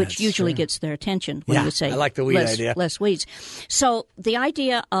weeds, which usually gets their attention when you say I like the weed idea. Less weeds. So the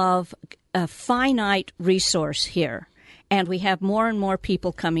idea of a finite resource here, and we have more and more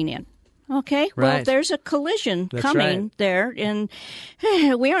people coming in. Okay, well, there's a collision coming there, and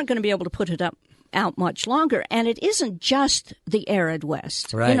we aren't going to be able to put it out much longer. And it isn't just the arid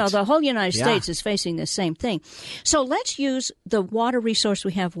West. Right. The whole United States is facing the same thing. So let's use the water resource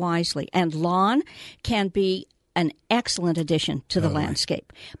we have wisely. And lawn can be an excellent addition to the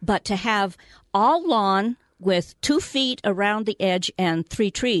landscape. But to have all lawn with 2 feet around the edge and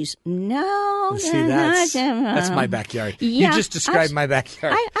 3 trees, no. See, that's my backyard. Yeah, you just described my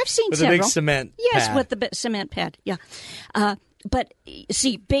backyard. I've seen with several. With a big cement pad. With the cement pad, but,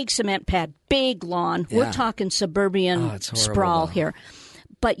 see, big cement pad, big lawn. Yeah. We're talking suburban sprawl here.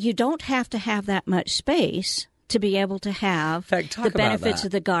 But you don't have to have that much space to be able to have the benefits of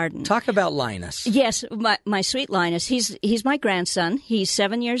the garden. Talk about Linus. Yes, my sweet Linus. He's my grandson. He's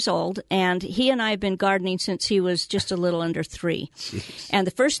 7 years old, and he and I have been gardening since he was just a little under 3. Jeez. And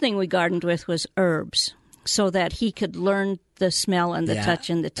the first thing we gardened with was herbs, so that he could learn the smell and the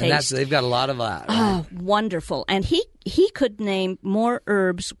touch and the taste. And they've got a lot of that. Right? Oh, wonderful. And he could name more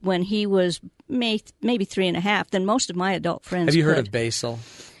herbs when he was maybe 3.5 than most of my adult friends Have you heard of basil?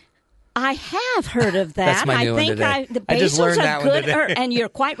 I have heard of that. That's my new one today. The basil's a good herb. And you're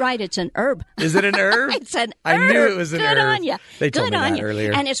quite right, it's an herb. Is it an herb? It's an herb. I knew it was an herb. Good on you. They told me that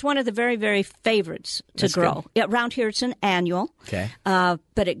earlier. And it's one of the very, very favorites to grow. Around here, it's an annual. Okay.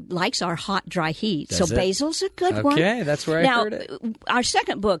 But it likes our hot, dry heat. Basil's a good one. Okay, that's where I heard it. Our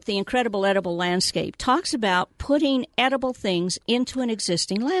second book, The Incredible Edible Landscape, talks about putting edible things into an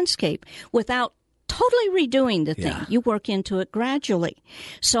existing landscape without totally redoing the thing. Yeah. You work into it gradually.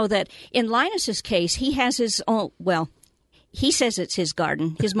 So that in Linus's case, he has his own, he says it's his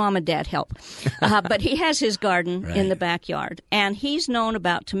garden. His mom and dad help. But he has his garden in the backyard. And he's known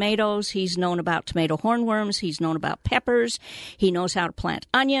about tomatoes. He's known about tomato hornworms. He's known about peppers. He knows how to plant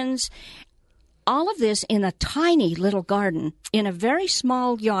onions. All of this in a tiny little garden in a very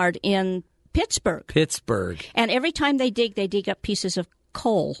small yard in Pittsburgh. And every time they dig up pieces of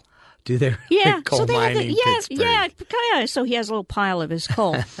coal. Do they? Yeah. Coal so they have mining Pittsburgh. Yeah. So he has a little pile of his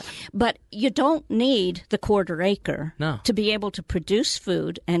coal. But you don't need the quarter acre to be able to produce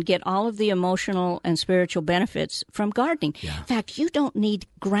food and get all of the emotional and spiritual benefits from gardening. Yeah. In fact, you don't need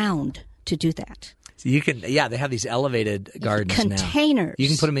ground to do that. So you can, they have these elevated gardens Containers. now. You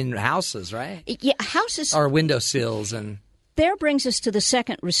can put them in houses, right? Yeah, houses. Or windowsills. And there brings us to the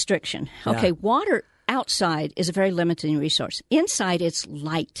second restriction. Okay, water outside is a very limiting resource. Inside, it's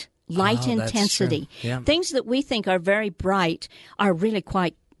light intensity. Yeah. Things that we think are very bright are really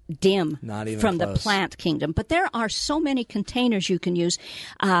quite dim from the plant kingdom. But there are so many containers you can use.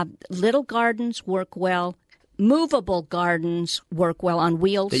 Little gardens work well. Movable gardens work well on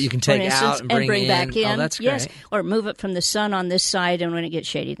wheels that you can take out and bring back in. Oh, that's great. Yes, or move it from the sun on this side, and when it gets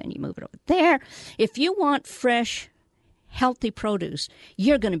shady, then you move it over there. If you want fresh, healthy produce,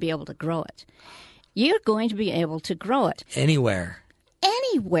 you're going to be able to grow it. You're going to be able to grow it anywhere,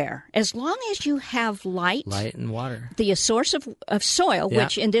 as long as you have light and water. The source of soil,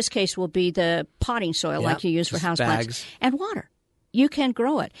 which in this case will be the potting soil, like you use for houseplants, and water. You can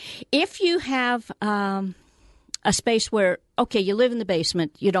grow it. If you have a space where, you live in the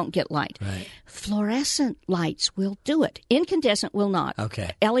basement, you don't get light. Right. Fluorescent lights will do it. Incandescent will not.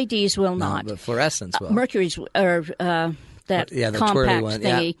 Okay. LEDs will not. But fluorescents will. Mercury's, or that the compact one,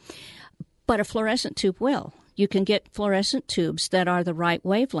 thingy. Yeah. But a fluorescent tube will. You can get fluorescent tubes that are the right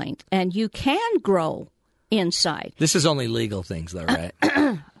wavelength, and you can grow inside. This is only legal things, though,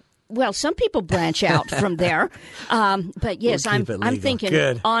 right? Well, some people branch out from there, but yes, I'm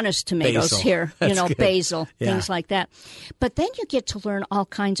thinking honest tomatoes here. That's basil, things like that. But then you get to learn all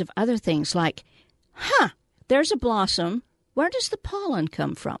kinds of other things, like, there's a blossom. Where does the pollen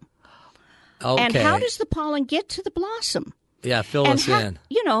come from? Okay. And how does the pollen get to the blossom? Yeah, fill us in.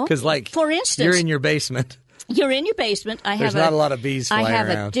 Because, for instance, you're in your basement. You're in your basement. There's not a lot of bees flying around.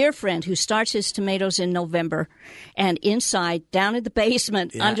 I have a dear friend who starts his tomatoes in November, and inside, down in the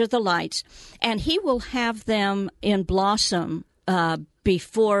basement, under the lights, and he will have them in blossom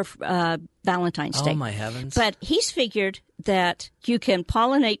before Valentine's Day. Oh, my heavens. But he's figured that you can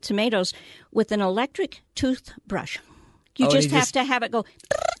pollinate tomatoes with an electric toothbrush. You just have to have it go...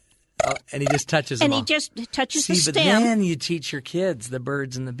 Oh, and he just touches them all. And he just touches the stem. But then you teach your kids the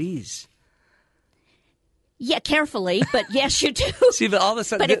birds and the bees. Yeah, carefully, but yes, you do. See, but all of a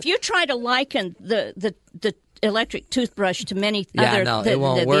sudden, but if you try to liken the electric toothbrush to many other,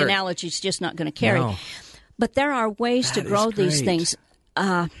 the analogy's just not going to carry. No. But there are ways to grow these things.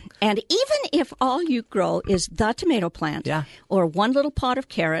 And even if all you grow is the tomato plant, or one little pot of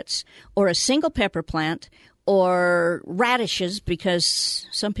carrots, or a single pepper plant, or radishes, because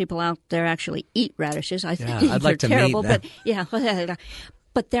some people out there actually eat radishes. I think I'd like to terrible, meet them. but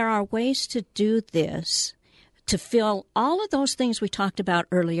but there are ways to do this to fill all of those things we talked about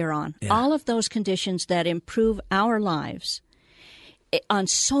earlier on, all of those conditions that improve our lives on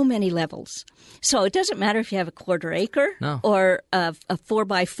so many levels. So it doesn't matter if you have a quarter acre or a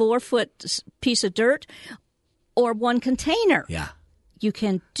 4x4 foot piece of dirt or one container. Yeah. You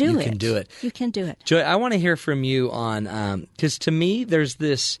can do it. You can do it. You can do it. Joy, I want to hear from you on, because to me, there's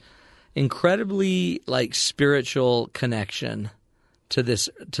this incredibly spiritual connection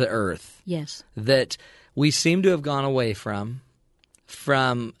to Earth. Yes. That we seem to have gone away from.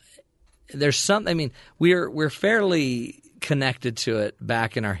 There's something. I mean, we're fairly connected to it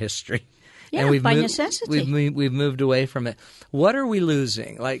back in our history. Yeah, and by necessity. We've moved away from it. What are we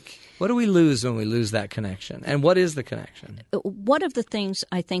losing? What do we lose when we lose that connection? And what is the connection? One of the things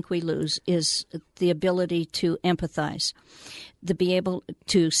I think we lose is the ability to empathize, to be able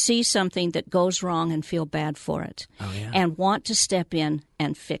to see something that goes wrong and feel bad for it, and want to step in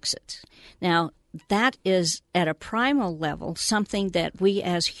and fix it. Now, that is, at a primal level, something that we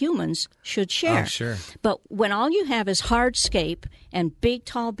as humans should share. Oh, sure. But when all you have is hardscape and big,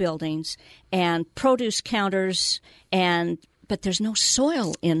 tall buildings and produce counters but there's no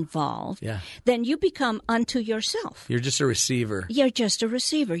soil involved, then you become unto yourself. You're just a receiver. You're just a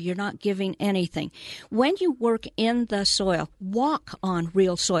receiver. You're not giving anything. When you work in the soil, walk on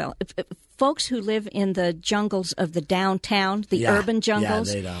real soil. Folks who live in the jungles of the downtown, the urban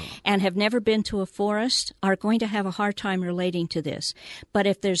jungles, and have never been to a forest are going to have a hard time relating to this. But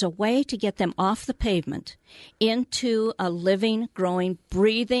if there's a way to get them off the pavement into a living, growing,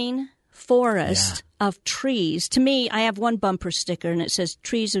 breathing forest of trees. To me, I have one bumper sticker, and it says,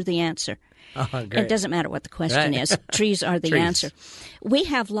 "Trees are the answer." Oh, great. It doesn't matter what the question is. Trees are the answer. We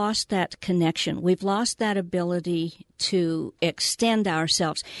have lost that connection. We've lost that ability to extend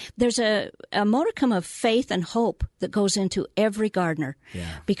ourselves. There's a modicum of faith and hope that goes into every gardener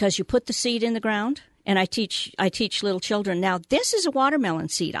because you put the seed in the ground. And I teach little children, now this is a watermelon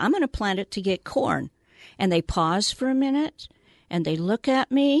seed. I'm going to plant it to get corn. And they pause for a minute, and they look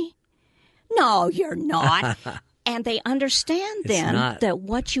at me. No, you're not. And they understand then that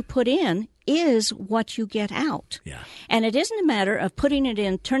what you put in is what you get out. Yeah. And it isn't a matter of putting it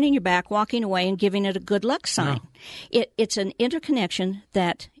in, turning your back, walking away, and giving it a good luck sign. No. It's an interconnection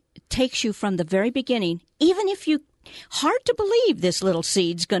that takes you from the very beginning, even if you hard to believe this little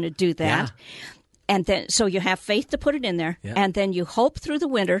seed's going to do that. Yeah. And then, so you have faith to put it in there, and then you hope through the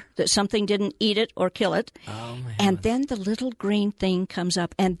winter that something didn't eat it or kill it, and then the little green thing comes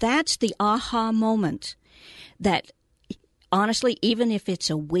up. And that's the aha moment that, honestly, even if it's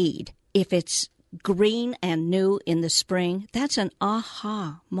a weed, if it's green and new in the spring, that's an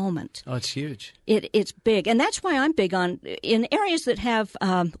aha moment. Oh, it's huge. It's big. And that's why I'm big on, in areas that have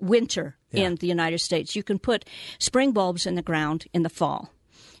winter in the United States, you can put spring bulbs in the ground in the fall.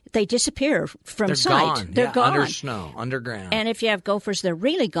 They disappear from sight. Gone. They're gone. Under snow, underground. And if you have gophers, they're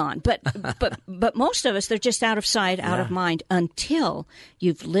really gone. But most of us, they're just out of sight, out of mind until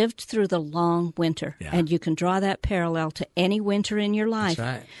you've lived through the long winter. Yeah. And you can draw that parallel to any winter in your life.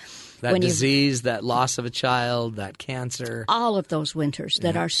 That's right. That disease, that loss of a child, that cancer. All of those winters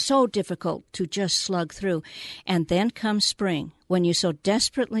that are so difficult to just slug through. And then comes spring, when you so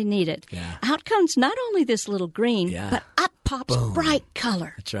desperately need it. Yeah. Out comes not only this little green, but up pops bright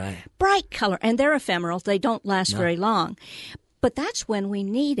color. That's right. Bright color. And they're ephemeral. They don't last very long. But that's when we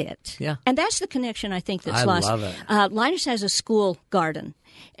need it. Yeah. And that's the connection I think that's lost. I love it. Linus has a school garden,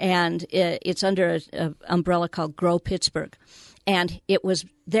 and it's under an umbrella called Grow Pittsburgh. And it was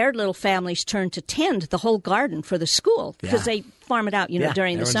their little family's turn to tend the whole garden for the school because they farm it out,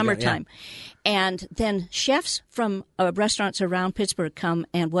 during the summertime. And then chefs from restaurants around Pittsburgh come,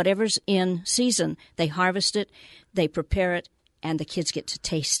 and whatever's in season, they harvest it, they prepare it, and the kids get to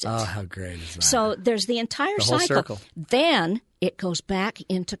taste it. Oh, how great is that? So there's the entire whole cycle. Circle. Then it goes back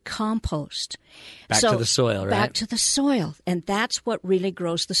into compost. Back to the soil, right? Back to the soil. And that's what really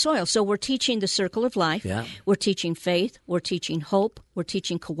grows the soil. So we're teaching the circle of life. Yeah. We're teaching faith. We're teaching hope. We're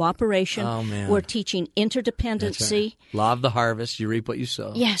teaching cooperation. Oh, man. We're teaching interdependency. Right. Law of the harvest. You reap what you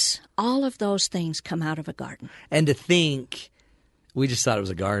sow. Yes. All of those things come out of a garden. And to think, we just thought it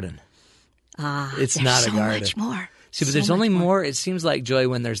was a garden. It's not a garden. Much more. See, but there's only more. It seems like, Joy,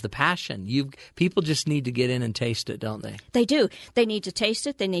 when there's the passion. People just need to get in and taste it, don't they? They do. They need to taste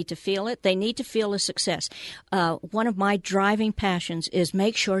it. They need to feel it. They need to feel a success. One of my driving passions is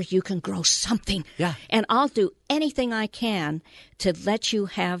make sure you can grow something. Yeah. And I'll do anything I can to let you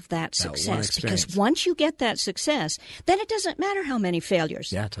have that success. Because once you get that success, then it doesn't matter how many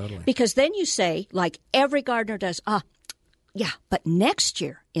failures. Yeah, totally. Because then you say, like every gardener does, yeah, but next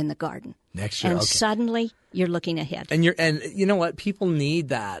year in the garden. Next year, and okay. Suddenly you're looking ahead. And you know what? People need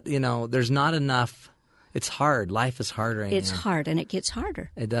that. There's not enough. It's hard. Life is hard right now. It's hard, and it gets harder.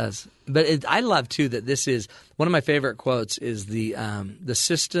 It does. But I love too that this is one of my favorite quotes. Is the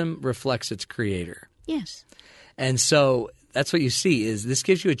system reflects its creator. Yes. And so that's what you see. Is this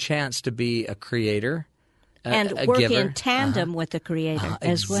gives you a chance to be a creator. And a work giver. in tandem with the Creator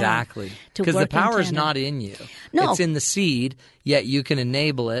as well. Exactly. Because the power is not in you. No. It's in the seed, yet you can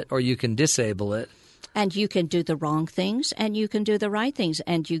enable it or you can disable it. And you can do the wrong things and you can do the right things,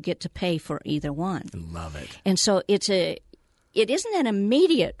 and you get to pay for either one. Love it. And so it isn't an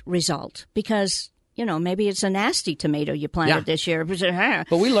immediate result because, maybe it's a nasty tomato you planted this year.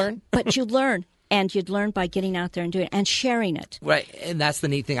 But we learn. But you learn. And you'd learn by getting out there and doing it and sharing it. Right. And that's the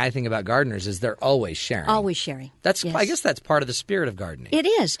neat thing I think about gardeners is they're always sharing. Always sharing. I guess that's part of the spirit of gardening. It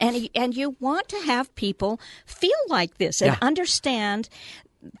is. And you want to have people feel like this and understand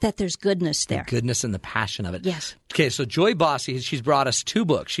that there's goodness there. The goodness and the passion of it. Yes. Okay, so Joy Bossy, she's brought us 2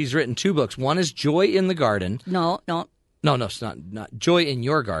 books. She's written 2 books. One is Joy in the Garden. No, it's not Joy in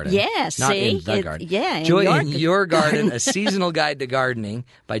Your Garden. Yes, not in the garden. Yeah, Joy in Your Garden, A Seasonal Guide to Gardening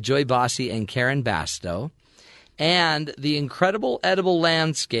by Joy Bossy and Karen Bastow. And The Incredible Edible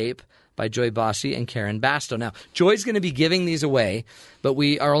Landscape by Joy Bossy and Karen Bastow. Now, Joy's going to be giving these away, but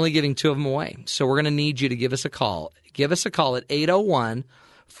we are only giving 2 of them away. So we're going to need you to give us a call. Give us a call at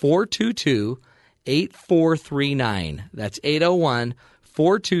 801-422-8439. That's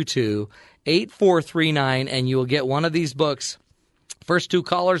 801-422-8439, and you will get one of these books First 2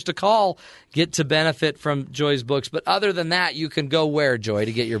 callers to call get to benefit from Joy's books. But other than that, you can go where, Joy,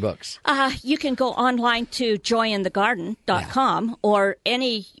 to get your books? You can go online to joyinthegarden.com or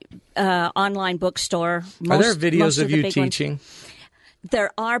any online bookstore. Are there videos of you teaching?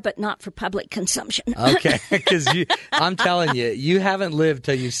 There are, but not for public consumption. Okay, because I'm telling you, you haven't lived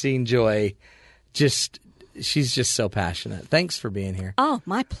till you've seen Joy. She's just so passionate. Thanks for being here. Oh,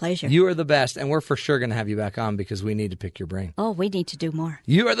 my pleasure. You are the best, and we're for sure going to have you back on because we need to pick your brain. Oh, we need to do more.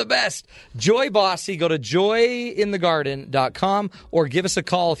 You are the best. Joy Bossy, go to joyinthegarden.com or give us a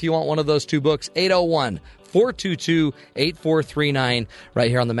call if you want one of those 2 books, 801-422-8439, right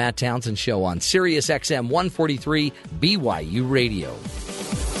here on the Matt Townsend Show on Sirius XM 143 BYU Radio.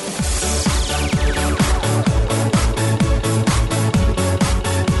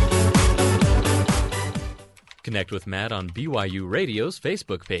 Connect with Matt on BYU Radio's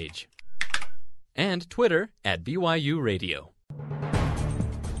Facebook page and Twitter at BYU Radio.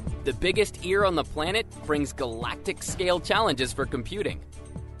 The biggest ear on the planet brings galactic-scale challenges for computing.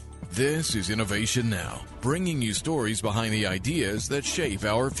 This is Innovation Now, bringing you stories behind the ideas that shape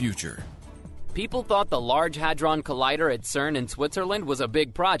our future. People thought the Large Hadron Collider at CERN in Switzerland was a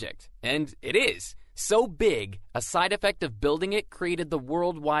big project, and it is. So big, a side effect of building it created the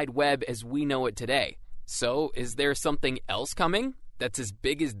World Wide Web as we know it today. So, is there something else coming that's as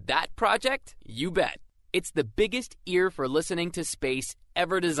big as that project? You bet. It's the biggest ear for listening to space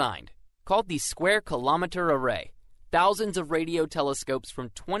ever designed, called the Square Kilometer Array. Thousands of radio telescopes from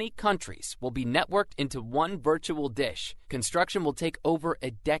 20 countries will be networked into one virtual dish. Construction will take over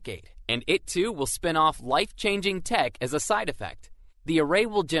a decade, and it too will spin off life-changing tech as a side effect. The array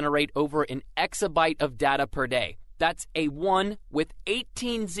will generate over an exabyte of data per day. That's a 1 with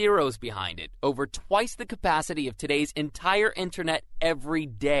 18 zeros behind it, over twice the capacity of today's entire internet every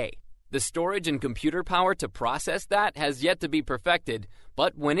day. The storage and computer power to process that has yet to be perfected,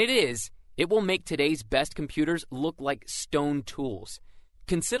 but when it is, it will make today's best computers look like stone tools.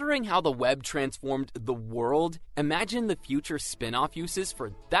 Considering how the web transformed the world, imagine the future spin-off uses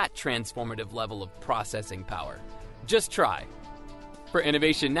for that transformative level of processing power. Just try. For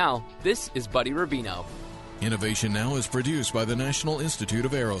Innovation Now, this is Buddy Rubino. Innovation Now is produced by the National Institute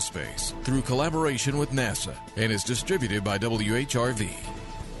of Aerospace through collaboration with NASA and is distributed by WHRV.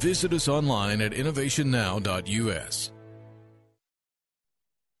 Visit us online at innovationnow.us.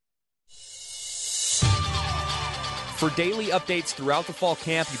 For daily updates throughout the fall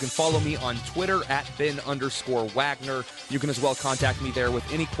camp, you can follow me on Twitter at Ben_Wagner. You can as well contact me there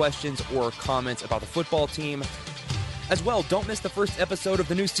with any questions or comments about the football team. As well, don't miss the first episode of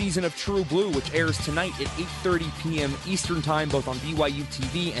the new season of True Blue, which airs tonight at 8:30 p.m. Eastern Time, both on BYU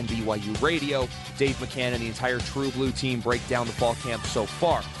TV and BYU Radio. Dave McCann and the entire True Blue team break down the fall camp so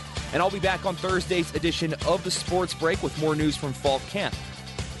far. And I'll be back on Thursday's edition of the Sports Break with more news from fall camp.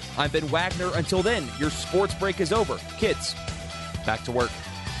 I'm Ben Wagner. Until then, your sports break is over. Kids, back to work.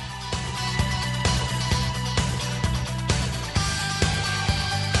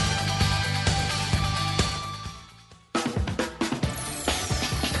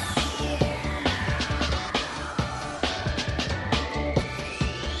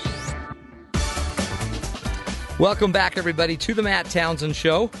 Welcome back, everybody, to the Matt Townsend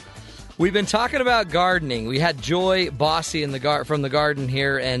Show. We've been talking about gardening. We had Joy Bossy from the garden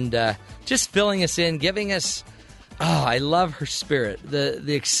here and just filling us in, giving us, I love her spirit.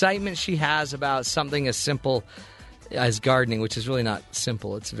 The excitement she has about something as simple as gardening, which is really not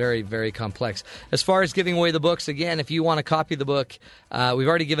simple. It's very, very complex. As far as giving away the books, again, if you want to copy the book, we've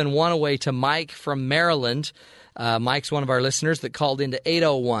already given one away to Mike from Maryland. Mike's one of our listeners that called into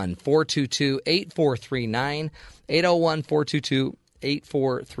 801-422-8439,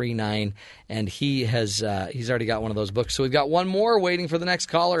 801-422-8439, and he's already got one of those books. So we've got one more waiting for the next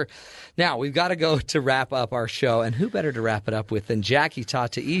caller. Now, we've got to go to wrap up our show, and who better to wrap it up with than Jackie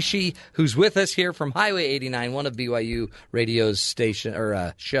Tataishi, who's with us here from Highway 89, one of BYU Radio's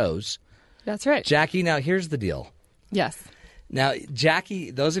shows. That's right. Jackie, now here's the deal. Yes. Now,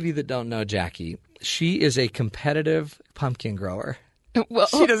 Jackie, those of you that don't know Jackie, she is a competitive pumpkin grower. Well,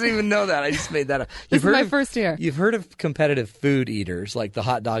 she doesn't even know that. I just made that up. This is my first year. You've heard of competitive food eaters, like the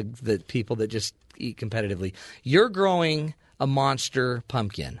hot dog that people that just eat competitively. You're growing a monster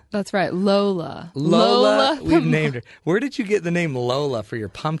pumpkin. That's right. Lola. We've named her. Where did you get the name Lola for your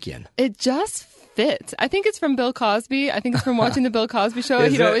pumpkin? It just fits. I think it's from Bill Cosby. I think it's from watching the Bill Cosby show.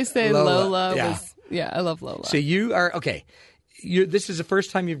 He'd always say Lola was... Yeah, I love Lola. So you are... Okay. This is the first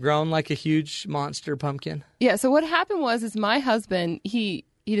time you've grown like a huge monster pumpkin? Yeah, so what happened was my husband, he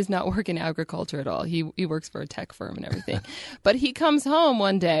does not work in agriculture at all. He works for a tech firm and everything. But he comes home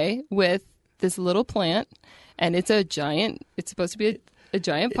one day with this little plant, and it's supposed to be a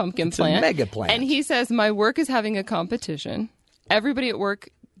giant pumpkin It's plant. a mega plant. And he says, my work is having a competition. Everybody at work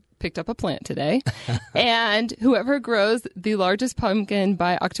picked up a plant today, and whoever grows the largest pumpkin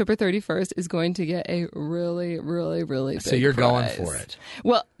by October 31st is going to get a really, really, really big So you're prize. going for it.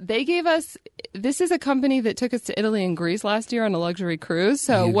 Well, they gave us, this is a company that took us to Italy and Greece last year on a luxury cruise.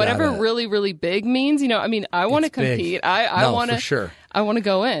 So You whatever gotta- really, really big means, I want to It's big. compete. I No, want to, for sure. I want to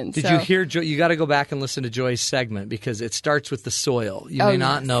go in. Did So- you hear? You got to go back and listen to Joy's segment because it starts with the soil. You may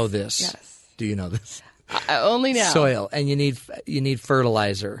not yes. know this. Yes. Do you know this? Only now. Soil, and you need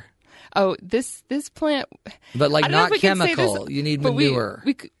fertilizer. Oh, this plant. But like I don't know not if we can say chemical. this, You need but manure.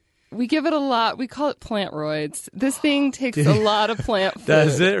 We give it a lot. We call it plant roids. This thing takes a lot of plant food.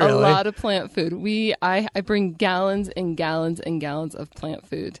 Does it really? A lot of plant food. I bring gallons and gallons and gallons of plant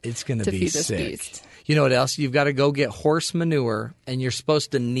food. It's going to to be feed this sick. beast. You know what else? You've got to go get horse manure, and you're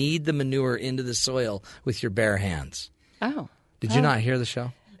supposed to knead the manure into the soil with your bare hands. Oh. Did you not hear the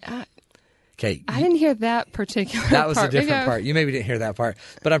show? Okay. I didn't hear that particular That was part. a different part. You maybe didn't hear that part,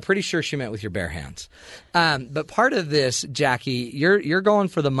 but I'm pretty sure she meant with your bare hands. But part of this, Jackie, you're going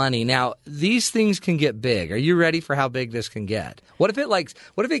for the money. Now, these things can get big. Are you ready for how big this can get? What if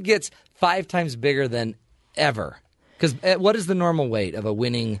it gets 5 times bigger than ever? Because what is the normal weight of a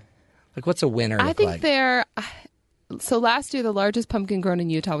winning? Like, what's a winner? I look think like? they're. So last year, the largest pumpkin grown in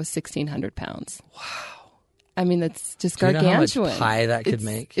Utah was 1,600 pounds. Wow. I mean, that's just Do you know gargantuan. how much pie that could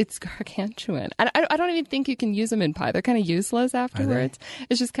make? It's gargantuan. I don't even think you can use them in pie. They're kind of useless afterwards.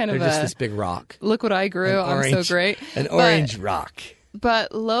 It's just kind They're of just this big rock. Look what I grew. I'm so great. An orange rock.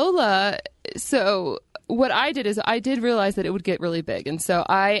 But Lola, so what I did is I did realize that it would get really big. And so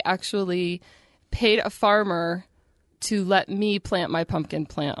I actually paid a farmer to let me plant my pumpkin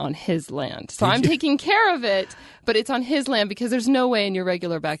plant on his land. So I'm taking care of it, but it's on his land because there's no way in your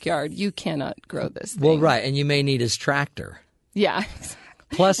regular backyard you cannot grow this thing. Well, right, and you may need his tractor. Yeah, exactly.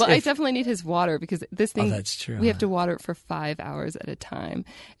 Plus, well, I definitely need his water because this thing, that's true, we have to water it for 5 hours at a time.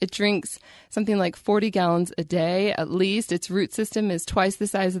 It drinks something like 40 gallons a day at least. Its root system is twice the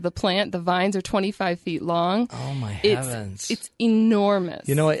size of the plant. The vines are 25 feet long. Oh, my heavens. It's enormous.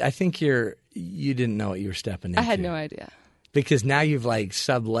 You know what? I think you didn't know what you were stepping into. I had no idea. Because now you've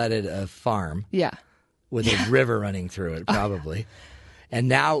subletted a farm. Yeah. With a river running through it, probably. And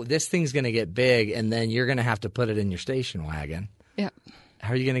now this thing's going to get big, and then you're going to have to put it in your station wagon. Yeah.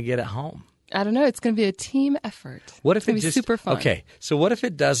 How are you going to get it home? I don't know. It's going to be a team effort. What if it's going it to be just super fun? Okay, so what if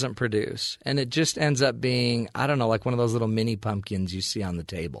it doesn't produce and it just ends up being, I don't know, like one of those little mini pumpkins you see on the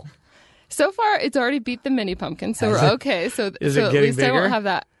table? So far, it's already beat the mini pumpkin, so Has we're it? okay. So Is so it at getting least I bigger? won't have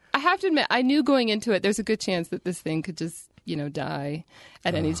that. I have to admit, I knew going into it, there's a good chance that this thing could just die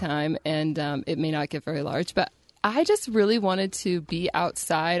at any time, and it may not get very large. But I just really wanted to be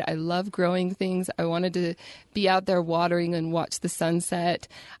outside. I love growing things. I wanted to be out there watering and watch the sunset.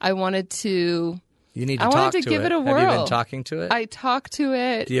 I wanted to. You need to I talk wanted to give it a whirl. Have you been talking to it? I talked to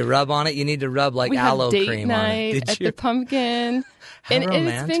it. Do you rub on it? You need to rub we aloe have date cream night on it. Did at you? the pumpkin. How and it's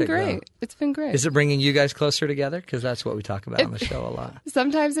romantic, been great. though. It's been great. Is it bringing you guys closer together? Because that's what we talk about on the show a lot.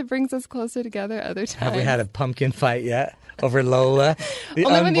 Sometimes it brings us closer together. Other times, Have we had a pumpkin fight yet over Lola, the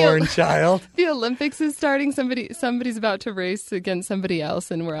Only when unborn child? The Olympics is starting. Somebody's about to race against somebody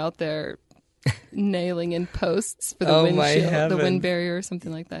else, and we're out there nailing in posts for the Oh, my windshield, the heavens. wind barrier, or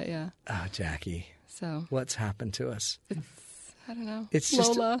something like that. Yeah. Oh, Jackie. So what's happened to us? I don't know. It's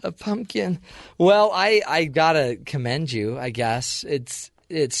just Lola. a pumpkin. Well, I gotta commend you. I guess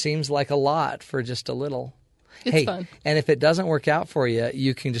it seems like a lot for just a little. It's hey, fun. And if it doesn't work out for you,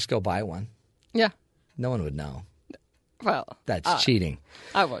 you can just go buy one. Yeah. No one would know. Well, That's cheating.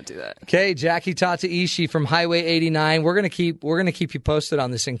 I won't do that. Okay, Jackie Tata Ishii from Highway 89. We're gonna keep you posted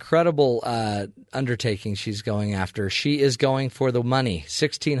on this incredible undertaking she's going after. She is going for the money,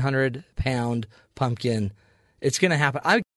 1,600-pound pumpkin. It's gonna happen.